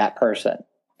repay that person.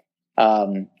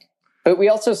 But we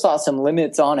also saw some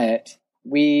limits on it.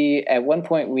 At one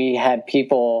point, we had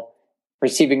people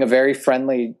receiving a very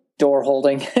friendly door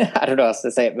holding. I don't know how else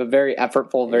to say it, but very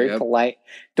effortful, very polite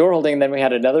door holding. And then we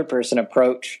had another person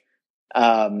approach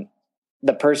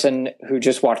the person who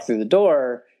just walked through the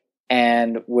door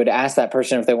and would ask that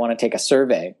person if they want to take a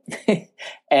survey.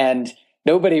 And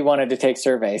nobody wanted to take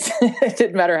surveys. It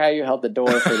didn't matter how you held the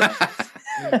door for them.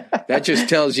 That just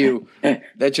tells you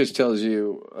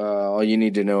all you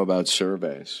need to know about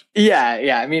surveys.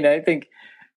 Yeah. I mean, I think,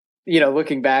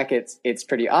 looking back, it's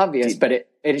pretty obvious, but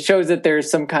it shows that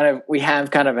there's we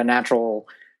have kind of a natural,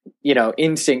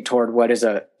 instinct toward what is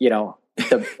the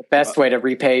best way to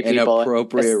repay people. An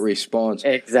appropriate response.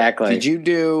 Exactly. Did you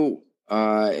do,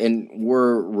 and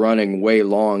we're running way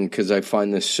long because I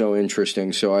find this so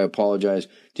interesting, so I apologize.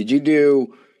 Did you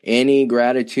do any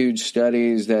gratitude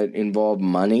studies that involve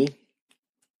money?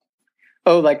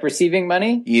 Oh, like receiving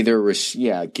money? Either,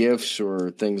 gifts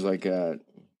or things like that.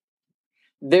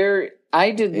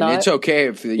 I did not. And it's okay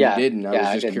if you didn't.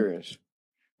 I was just curious.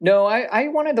 No, I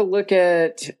wanted to look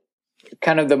at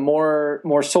kind of the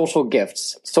more social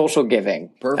gifts, social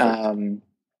giving. Perfect.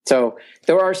 So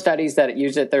there are studies that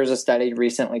use it. There's a study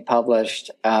recently published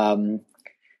out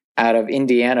of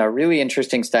Indiana, a really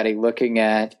interesting study looking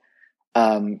at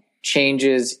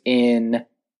changes in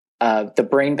the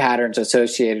brain patterns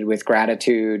associated with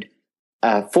gratitude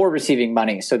for receiving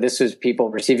money. So this was people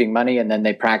receiving money, and then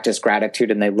they practiced gratitude,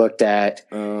 and they looked at,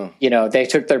 they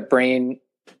took their brain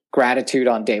gratitude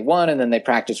on day one, and then they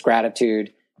practiced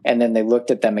gratitude, and then they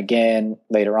looked at them again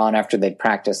later on after they'd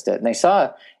practiced it. And they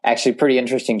saw actually pretty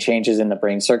interesting changes in the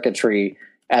brain circuitry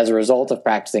as a result of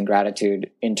practicing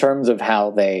gratitude in terms of how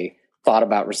they thought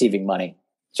about receiving money.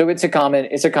 So it's a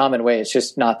common way. It's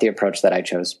just not the approach that I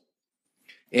chose.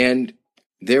 And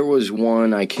there was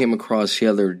one I came across the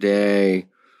other day.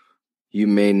 You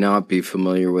may not be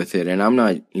familiar with it, and I'm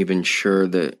not even sure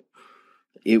that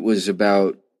it was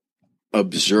about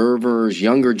observers,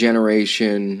 younger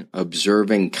generation,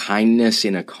 observing kindness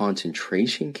in a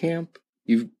concentration camp.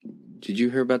 Did you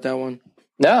hear about that one?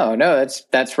 No,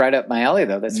 that's right up my alley,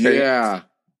 though. That's very yeah.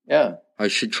 I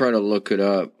should try to look it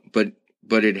up, but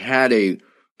it had a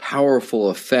powerful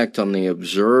effect on the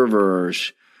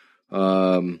observers.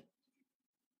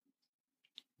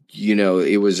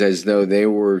 It was as though they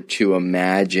were to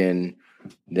imagine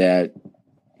that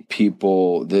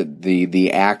people,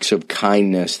 the acts of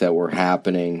kindness that were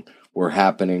happening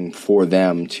for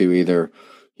them to either,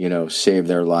 save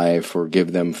their life or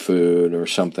give them food or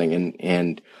something.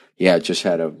 And it just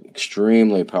had an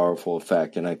extremely powerful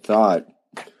effect. And I thought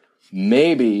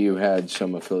maybe you had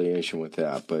some affiliation with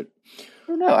that, but I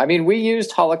don't know. I mean, we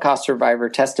used Holocaust survivor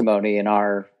testimony in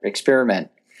our experiment.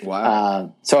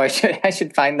 Wow. So I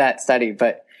should find that study,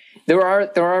 but there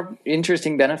are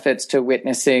interesting benefits to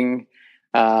witnessing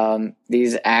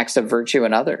these acts of virtue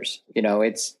in others.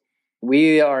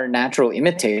 We are natural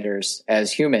imitators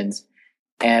as humans,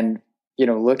 and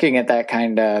looking at that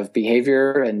kind of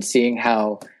behavior and seeing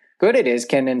how good it is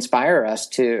can inspire us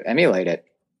to emulate it.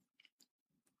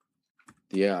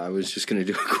 Yeah, I was just going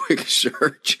to do a quick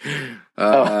search.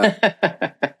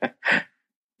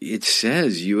 It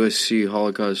says USC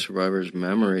Holocaust Survivors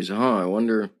Memories. I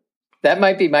wonder. That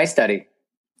might be my study.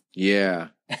 Yeah.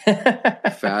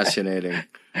 Fascinating.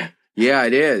 Yeah,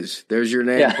 it is. There's your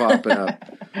name popping up.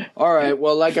 All right.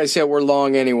 Well, like I said, we're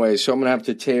long anyway, so I'm going to have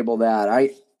to table that.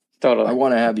 Totally. I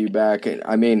want to have you back.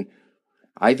 I mean,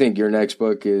 I think your next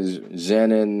book is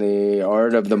Zen and the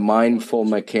Art of the Mindful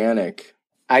Mechanic.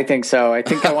 I think so. I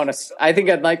think I think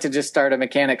I'd like to just start a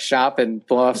mechanic shop and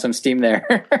blow off some steam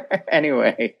there.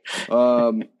 Anyway.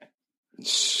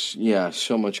 Yeah,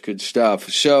 so much good stuff.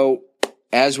 So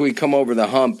as we come over the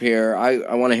hump here,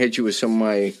 I want to hit you with some of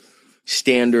my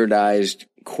standardized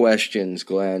questions,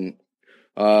 Glenn.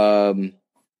 How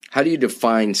do you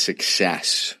define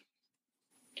success?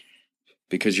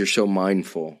 Because you're so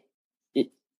mindful.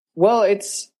 Well,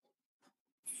 it's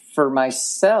for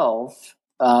myself,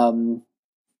 I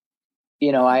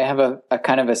have a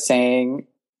kind of a saying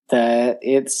that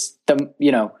it's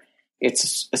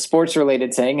it's a sports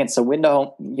related saying. It's a win to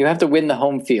home. You have to win the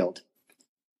home field.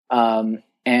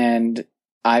 And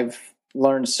I've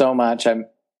learned so much. I'm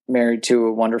married to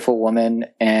a wonderful woman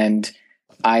and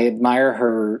I admire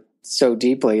her so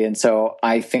deeply. And so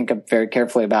I think very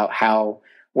carefully about how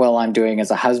well I'm doing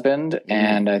as a husband. Mm.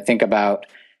 And I think about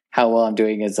how well I'm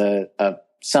doing as a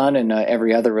son in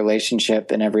every other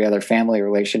relationship and every other family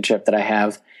relationship that I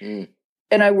have. Mm.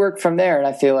 And I work from there. And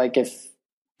I feel like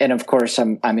and of course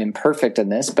I'm imperfect in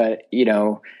this, but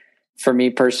for me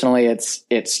personally,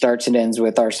 it starts and ends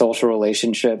with our social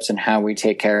relationships and how we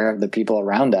take care of the people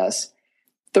around us.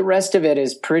 The rest of it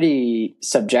is pretty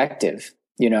subjective,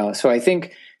 so I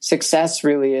think success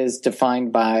really is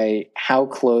defined by how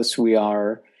close we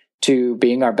are to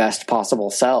being our best possible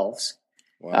selves.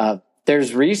 Wow.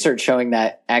 There's research showing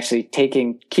that actually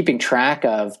keeping track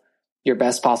of your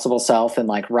best possible self and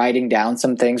like writing down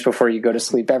some things before you go to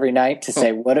sleep every night to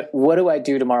say, what do I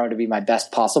do tomorrow to be my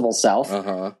best possible self?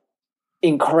 Uh-huh.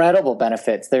 Incredible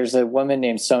benefits. There's a woman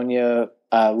named Sonia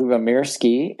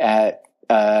Lubomirsky at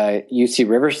UC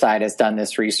Riverside has done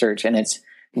this research, and it's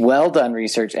well done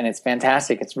research, and it's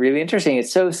fantastic. It's really interesting.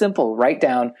 It's so simple. Write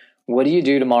down, what do you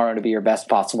do tomorrow to be your best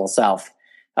possible self?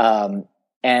 And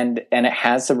it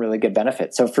has some really good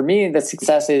benefits. So for me, the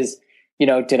success is,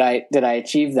 did I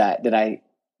achieve that?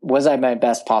 Was I my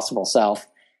best possible self?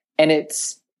 And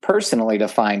it's personally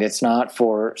defined. It's not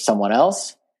for someone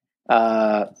else.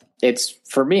 It's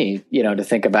for me, to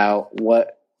think about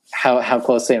how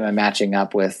closely am I matching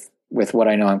up with what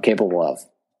I know I'm capable of.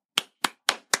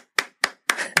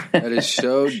 That is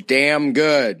so damn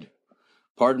good.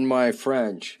 Pardon my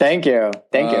French. Thank you.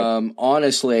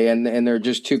 Honestly, and there are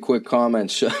just two quick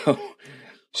comments.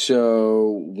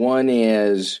 So one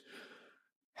is,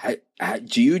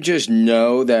 do you just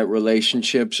know that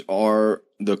relationships are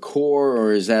the core,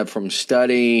 or is that from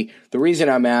study? The reason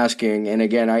I'm asking, and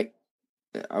again, I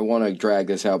want to drag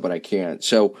this out, but I can't.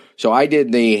 So I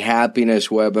did the happiness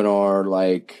webinar,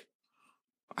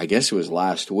 I guess it was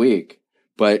last week,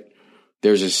 but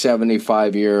there's a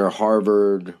 75-year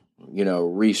Harvard,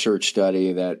 research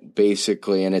study that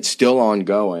basically, and it's still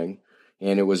ongoing,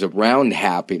 and it was around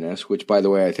happiness, which, by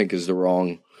the way, I think is the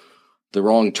wrong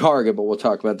target, but we'll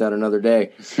talk about that another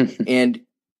day.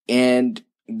 and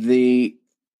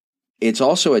it's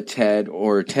also a TED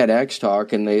or TEDx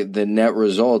talk, and the net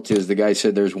result is the guy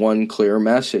said there's one clear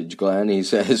message, Glenn. He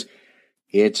says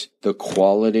it's the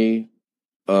quality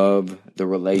of the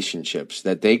relationships,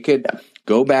 that they could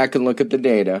go back and look at the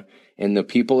data, and the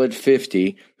people at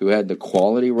 50 who had the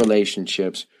quality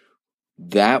relationships,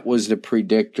 that was the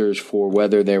predictors for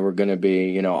whether they were going to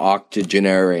be,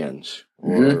 octogenarians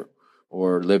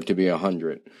or live to be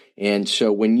 100. And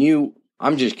so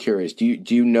I'm just curious, do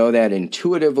you know that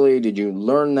intuitively? Did you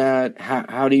learn that?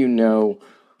 How do you know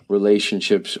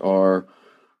relationships are,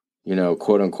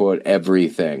 quote unquote,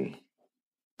 everything?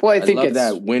 Well, I think love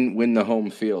that win the home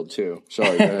field too.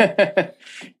 Sorry. Go ahead.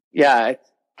 Yeah.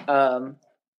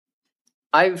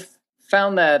 I've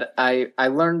found that I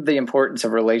learned the importance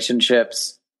of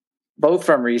relationships both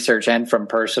from research and from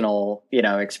personal,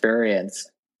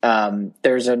 experience.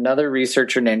 There's another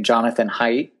researcher named Jonathan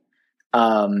Haidt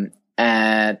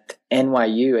at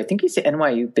NYU. I think he's at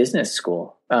NYU Business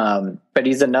School. But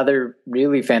he's another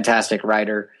really fantastic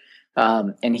writer.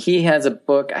 And he has a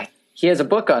book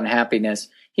on happiness.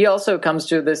 He also comes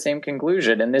to the same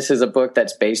conclusion. And this is a book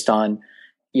that's based on,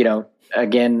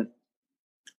 again,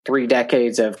 3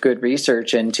 decades of good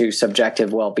research into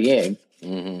subjective well-being.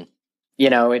 Mm-hmm.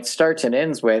 It starts and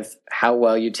ends with how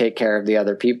well you take care of the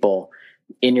other people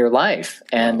in your life,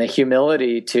 and the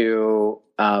humility to,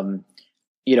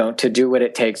 to do what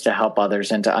it takes to help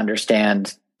others and to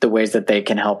understand the ways that they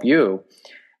can help you.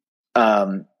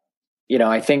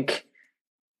 I think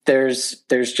there's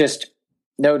just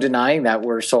no denying that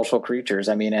we're social creatures.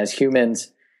 I mean, as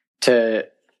humans, to,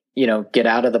 get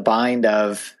out of the bind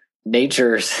of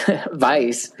nature's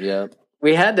vice,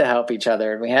 we had to help each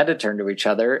other, and we had to turn to each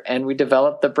other, and we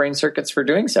developed the brain circuits for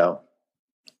doing so.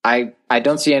 I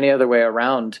don't see any other way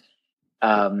around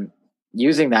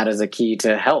using that as a key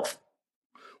to health.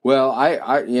 Well,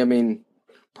 I mean,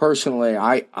 personally,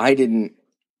 I didn't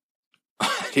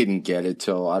get it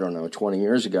till, I don't know, 20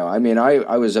 years ago. I mean,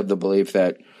 I was of the belief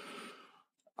that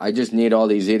I just need all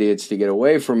these idiots to get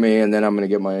away from me, and then I'm going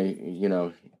to get my, you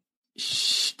know,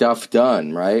 stuff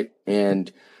done, right?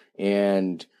 And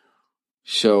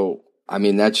so, I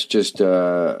mean, that's just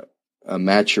a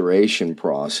maturation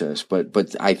process.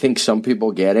 But I think some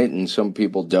people get it and some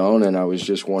people don't, and I was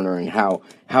just wondering how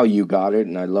you got it,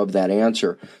 and I love that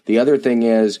answer. The other thing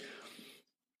is,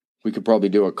 we could probably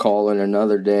do a call in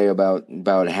another day about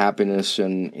happiness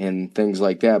and things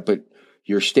like that, but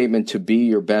your statement to be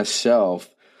your best self.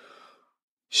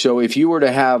 So if you were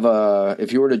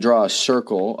to draw a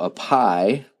circle, a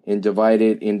pie, and divide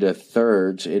it into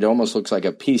thirds, it almost looks like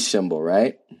a peace symbol,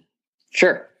 right?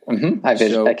 Sure. Mm-hmm.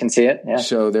 I can see it. Yeah.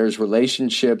 So there's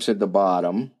relationships at the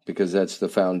bottom, because that's the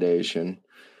foundation.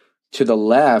 To the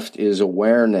left is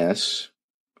awareness,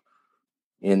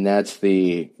 and that's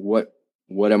the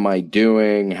what am I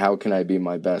doing? How can I be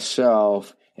my best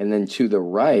self? And then to the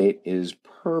right is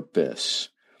purpose.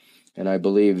 And I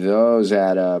believe those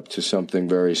add up to something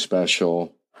very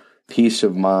special. Peace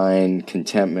of mind,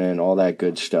 contentment, all that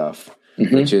good stuff,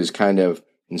 which is kind of,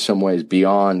 in some ways,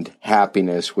 beyond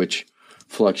happiness, which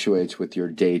fluctuates with your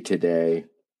day-to-day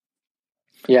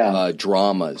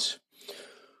dramas.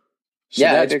 So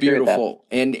that's beautiful.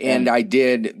 And I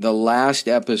did the last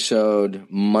episode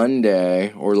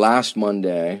last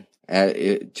Monday,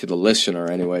 to the listener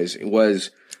anyways. It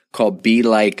was called Be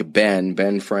Like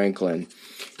Ben Franklin.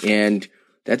 And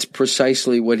that's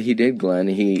precisely what he did, Glenn.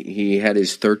 He had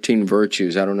his 13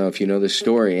 virtues. I don't know if you know the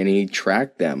story, and he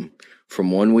tracked them from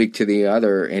one week to the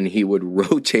other, and he would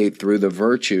rotate through the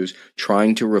virtues,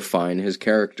 trying to refine his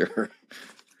character.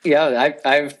 Yeah,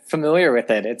 I'm familiar with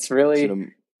it. It's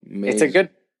really, it's a good,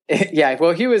 yeah.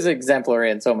 Well, he was exemplary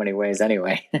in so many ways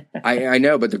anyway. I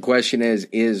know, but the question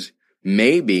is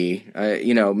maybe,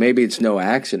 maybe it's no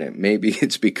accident. Maybe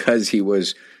it's because he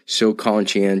was so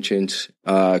conscientious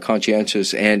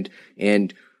and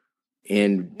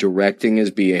directing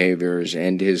his behaviors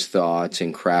and his thoughts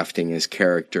and crafting his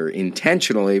character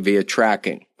intentionally via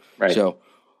tracking. Right. So,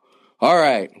 all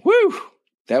right. Woo!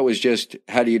 That was just,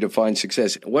 how do you define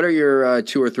success? What are your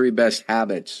 2 or 3 best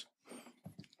habits?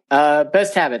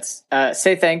 Best habits.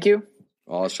 Say thank you.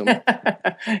 Awesome.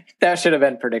 That should have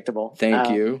been predictable.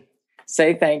 Thank you.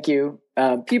 Say thank you.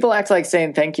 People act like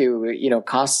saying thank you,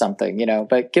 costs something,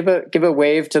 but give a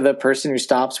wave to the person who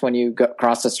stops when you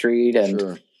cross the street, and,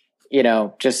 sure.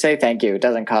 Just say thank you. It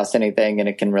doesn't cost anything, and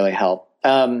it can really help.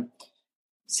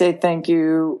 Say thank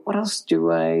you. What else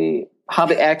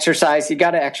hobby, exercise. You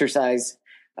got to exercise.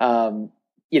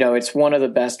 It's one of the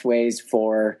best ways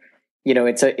for,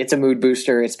 it's a mood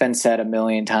booster. It's been said a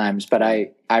million times, but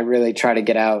I really try to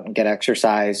get out and get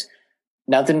exercise.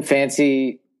 Nothing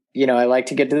fancy. I like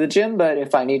to get to the gym, but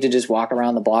if I need to just walk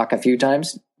around the block a few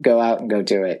times, go out and go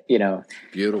do it,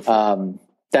 Beautiful.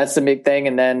 That's the big thing.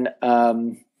 And then,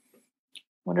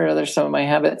 what are some of my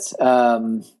habits?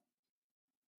 I'm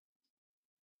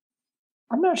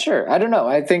not sure. I don't know.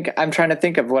 I'm trying to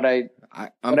think of what I'm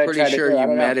pretty sure you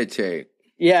meditate.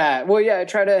 Yeah. Well, yeah, I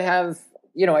try to have,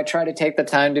 I try to take the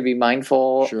time to be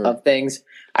mindful of things.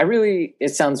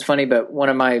 It sounds funny, but one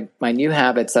of my new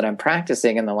habits that I'm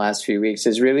practicing in the last few weeks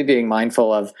is really being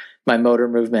mindful of my motor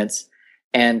movements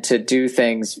and to do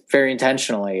things very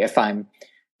intentionally. If I'm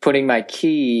putting my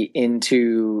key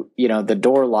into, the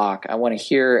door lock, I want to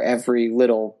hear every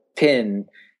little pin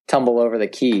tumble over the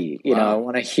key. Wow. I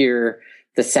want to hear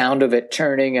the sound of it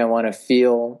turning. I want to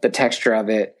feel the texture of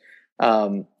it.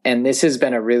 And this has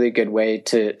been a really good way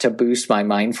to boost my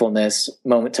mindfulness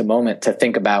moment to moment, to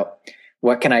think about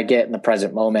what can I get in the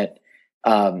present moment,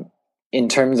 in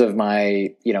terms of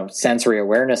my, sensory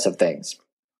awareness of things.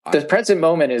 The present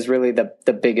moment is really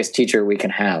the biggest teacher we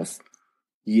can have.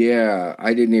 Yeah.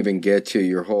 I didn't even get to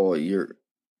your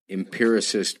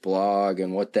empiricist blog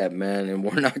and what that meant, and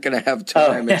we're not going to have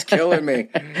time. It's killing me.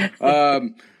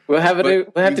 You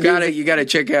got to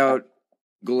check out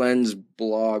Glenn's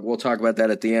blog. We'll talk about that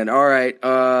at the end. All right.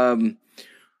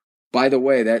 By the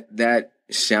way, that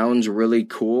sounds really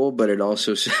cool, but it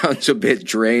also sounds a bit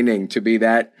draining to be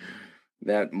that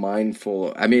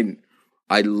mindful. I mean,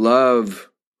 I love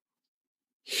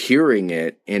hearing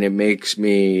it, and it makes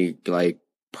me like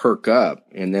perk up,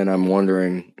 and then I'm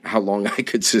wondering how long I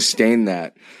could sustain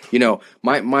that.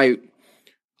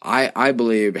 I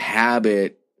believe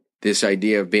habit, this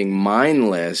idea of being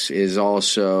mindless, is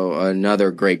also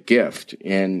another great gift,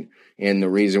 and the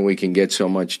reason we can get so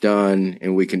much done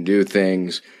and we can do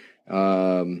things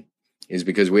is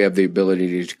because we have the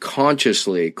ability to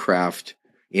consciously craft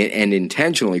and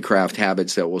intentionally craft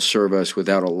habits that will serve us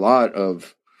without a lot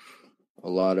of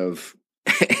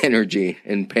energy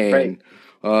and pain.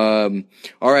 Right.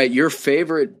 All right, your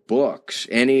favorite books?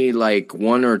 Any like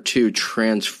one or two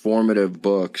transformative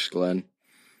books, Glenn?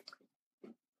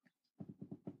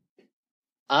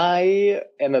 I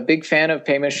am a big fan of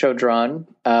Pema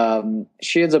Chodron.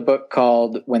 She has a book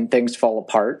called When Things Fall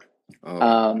Apart.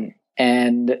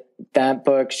 And that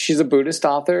book, she's a Buddhist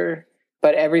author,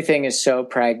 but everything is so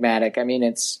pragmatic. I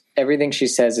mean, everything she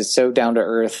says is so down to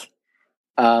earth.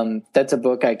 That's a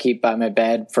book I keep by my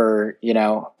bed for,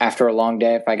 after a long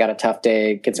day, if I got a tough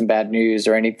day, get some bad news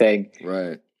or anything.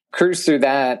 Right. Cruise through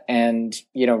that and,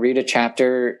 read a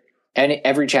chapter. And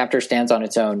every chapter stands on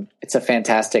its own. It's a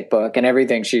fantastic book, and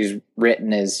everything she's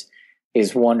written is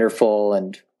wonderful.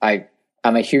 And I'm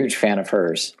a huge fan of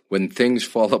hers. When Things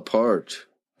Fall Apart.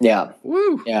 Yeah.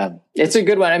 Woo. Yeah. It's a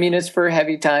good one. I mean, it's for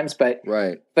heavy times, but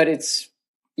it's,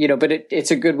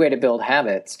 it's a good way to build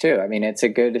habits too. I mean, it's a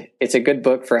good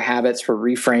book for habits, for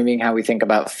reframing how we think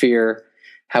about fear,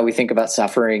 how we think about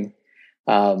suffering.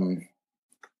 And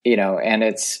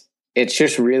it's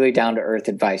just really down to earth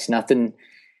advice. Nothing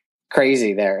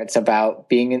crazy there. It's about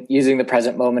using the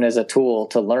present moment as a tool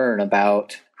to learn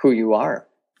about who you are.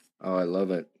 Oh, I love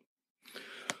it.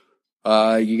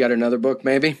 You got another book,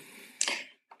 maybe?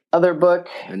 Other book.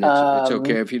 And it's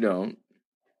okay if you don't.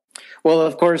 Well,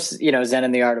 of course, Zen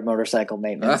and the Art of Motorcycle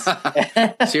Maintenance.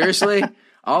 Seriously?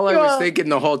 All I was thinking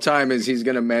the whole time is he's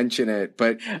going to mention it,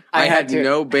 but I had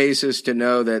no basis to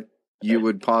know that you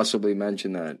would possibly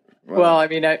mention that. Wow. Well, I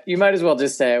mean, you might as well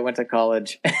just say I went to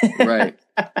college. Right.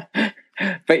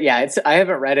 But yeah, I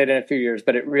haven't read it in a few years,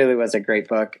 but it really was a great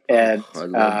book. And I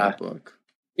love that book.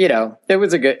 It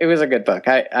was a good book.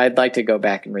 I'd like to go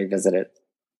back and revisit it.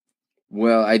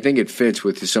 Well, I think it fits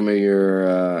with some of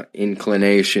your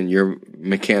your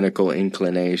mechanical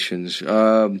inclinations.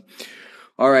 All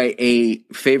right, a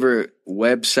favorite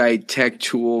website, tech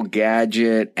tool,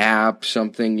 gadget, app,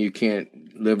 something you can't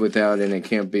live without, and it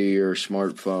can't be your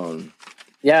smartphone.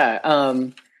 Yeah.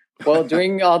 Well,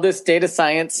 doing all this data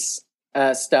science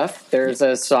stuff, there's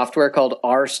a software called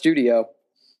RStudio,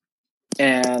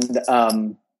 and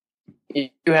you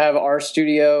have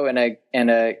RStudio and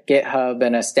a GitHub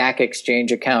and a Stack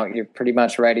Exchange account. You're pretty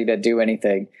much ready to do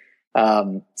anything.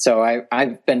 So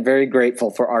I've been very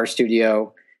grateful for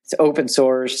RStudio. It's open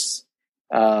source.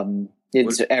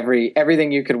 It's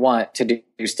everything you could want to do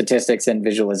statistics and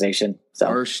visualization. So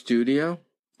RStudio?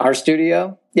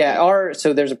 RStudio? Yeah,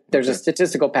 so there's a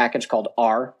statistical package called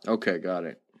R. Okay, got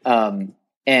it. And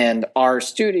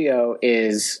RStudio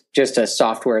is just a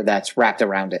software that's wrapped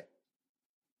around it.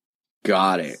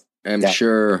 Got it. I'm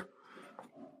sure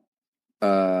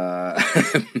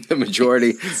the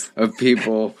majority of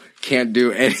people can't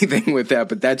do anything with that,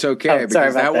 but that's okay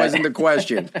because that wasn't the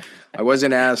question. I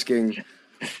wasn't asking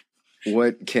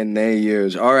what can they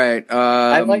use. All right.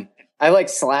 I like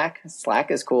Slack. Slack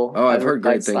is cool. Oh, I've heard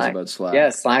great things about Slack. Yeah,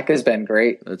 Slack has been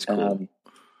great. That's cool.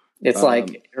 It's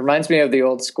it reminds me of the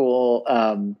old school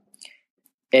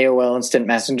AOL Instant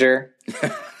Messenger.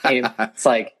 It's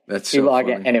like that's you so log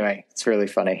funny. in. Anyway, it's really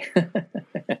funny.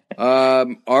 All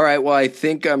right. Well, I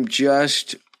think I'm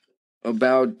just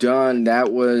about done.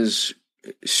 That was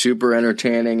super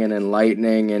entertaining and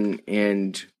enlightening,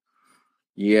 and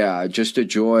yeah, just a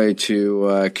joy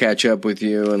to catch up with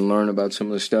you and learn about some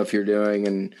of the stuff you're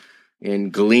doing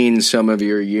and glean some of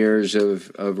your years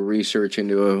of research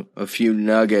into a few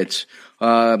nuggets.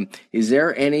 Is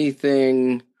there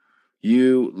anything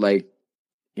you like?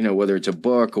 Whether it's a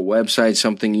book, a website,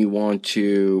 something you want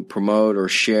to promote or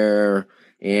share,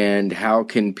 and how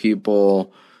can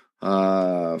people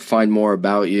find more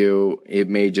about you? It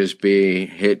may just be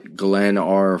hit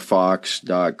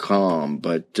glennrfox.com,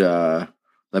 but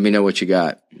let me know what you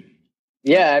got.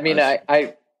 Yeah, I mean,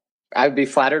 I'd be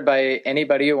flattered by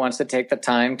anybody who wants to take the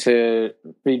time to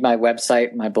read my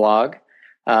website, my blog.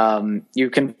 You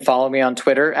can follow me on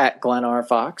Twitter at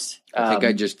glennrfox. I think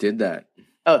I just did that.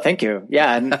 Oh, thank you.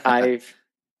 Yeah, and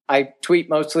I tweet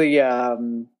mostly,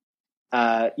 health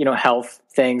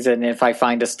things, and if I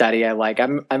find a study I like,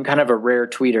 I'm kind of a rare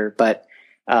tweeter, but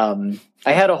I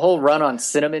had a whole run on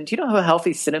cinnamon. Do you know how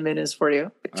healthy cinnamon is for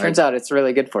you? It turns out it's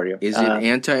really good for you. Is it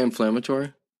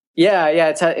anti-inflammatory? Yeah.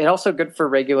 It's also good for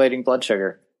regulating blood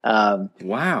sugar.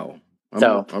 Wow.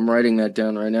 I'm writing that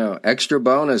down right now. Extra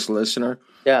bonus, listener.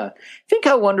 Yeah. Think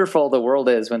how wonderful the world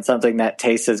is when something that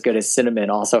tastes as good as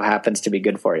cinnamon also happens to be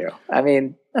good for you. I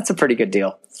mean, that's a pretty good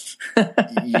deal.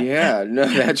 Yeah, no,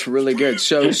 that's really good.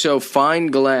 So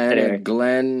find Glenn at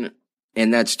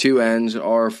And that's 2 N's,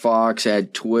 rfox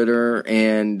at Twitter,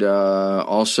 and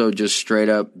also just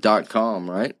straightup.com,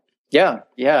 right? Yeah.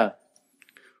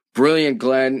 Brilliant,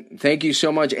 Glenn. Thank you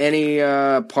so much. Any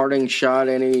parting shot,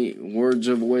 any words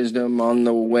of wisdom on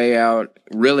the way out?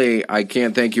 Really, I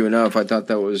can't thank you enough. I thought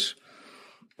that was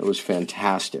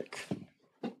fantastic.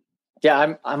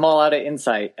 Yeah, I'm all out of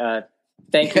insight.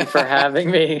 Thank you for having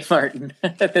me, Martin.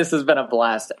 This has been a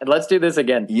blast. Let's do this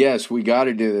again. Yes, we got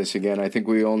to do this again. I think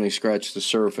we only scratched the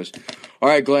surface. All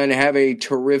right, Glenn, have a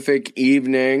terrific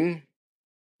evening.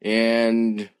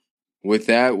 And with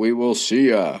that, we will see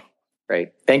ya.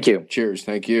 Great. Thank you. Cheers.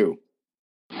 Thank you.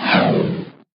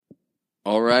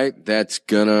 All right, that's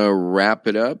going to wrap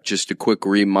it up. Just a quick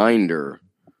reminder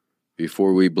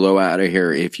before we blow out of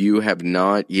here. If you have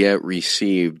not yet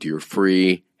received your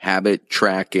free habit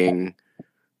tracking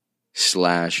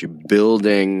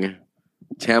 /building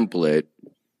template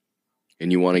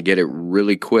and you want to get it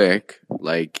really quick,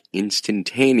 like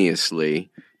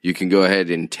instantaneously, you can go ahead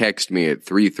and text me at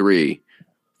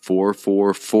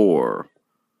 33444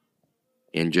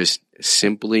 and just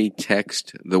simply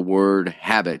text the word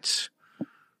habits.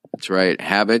 That's right,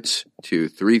 habits to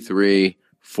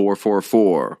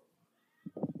 33444.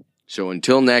 So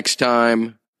until next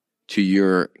time, to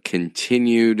your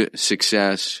continued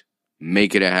success,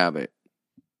 make it a habit.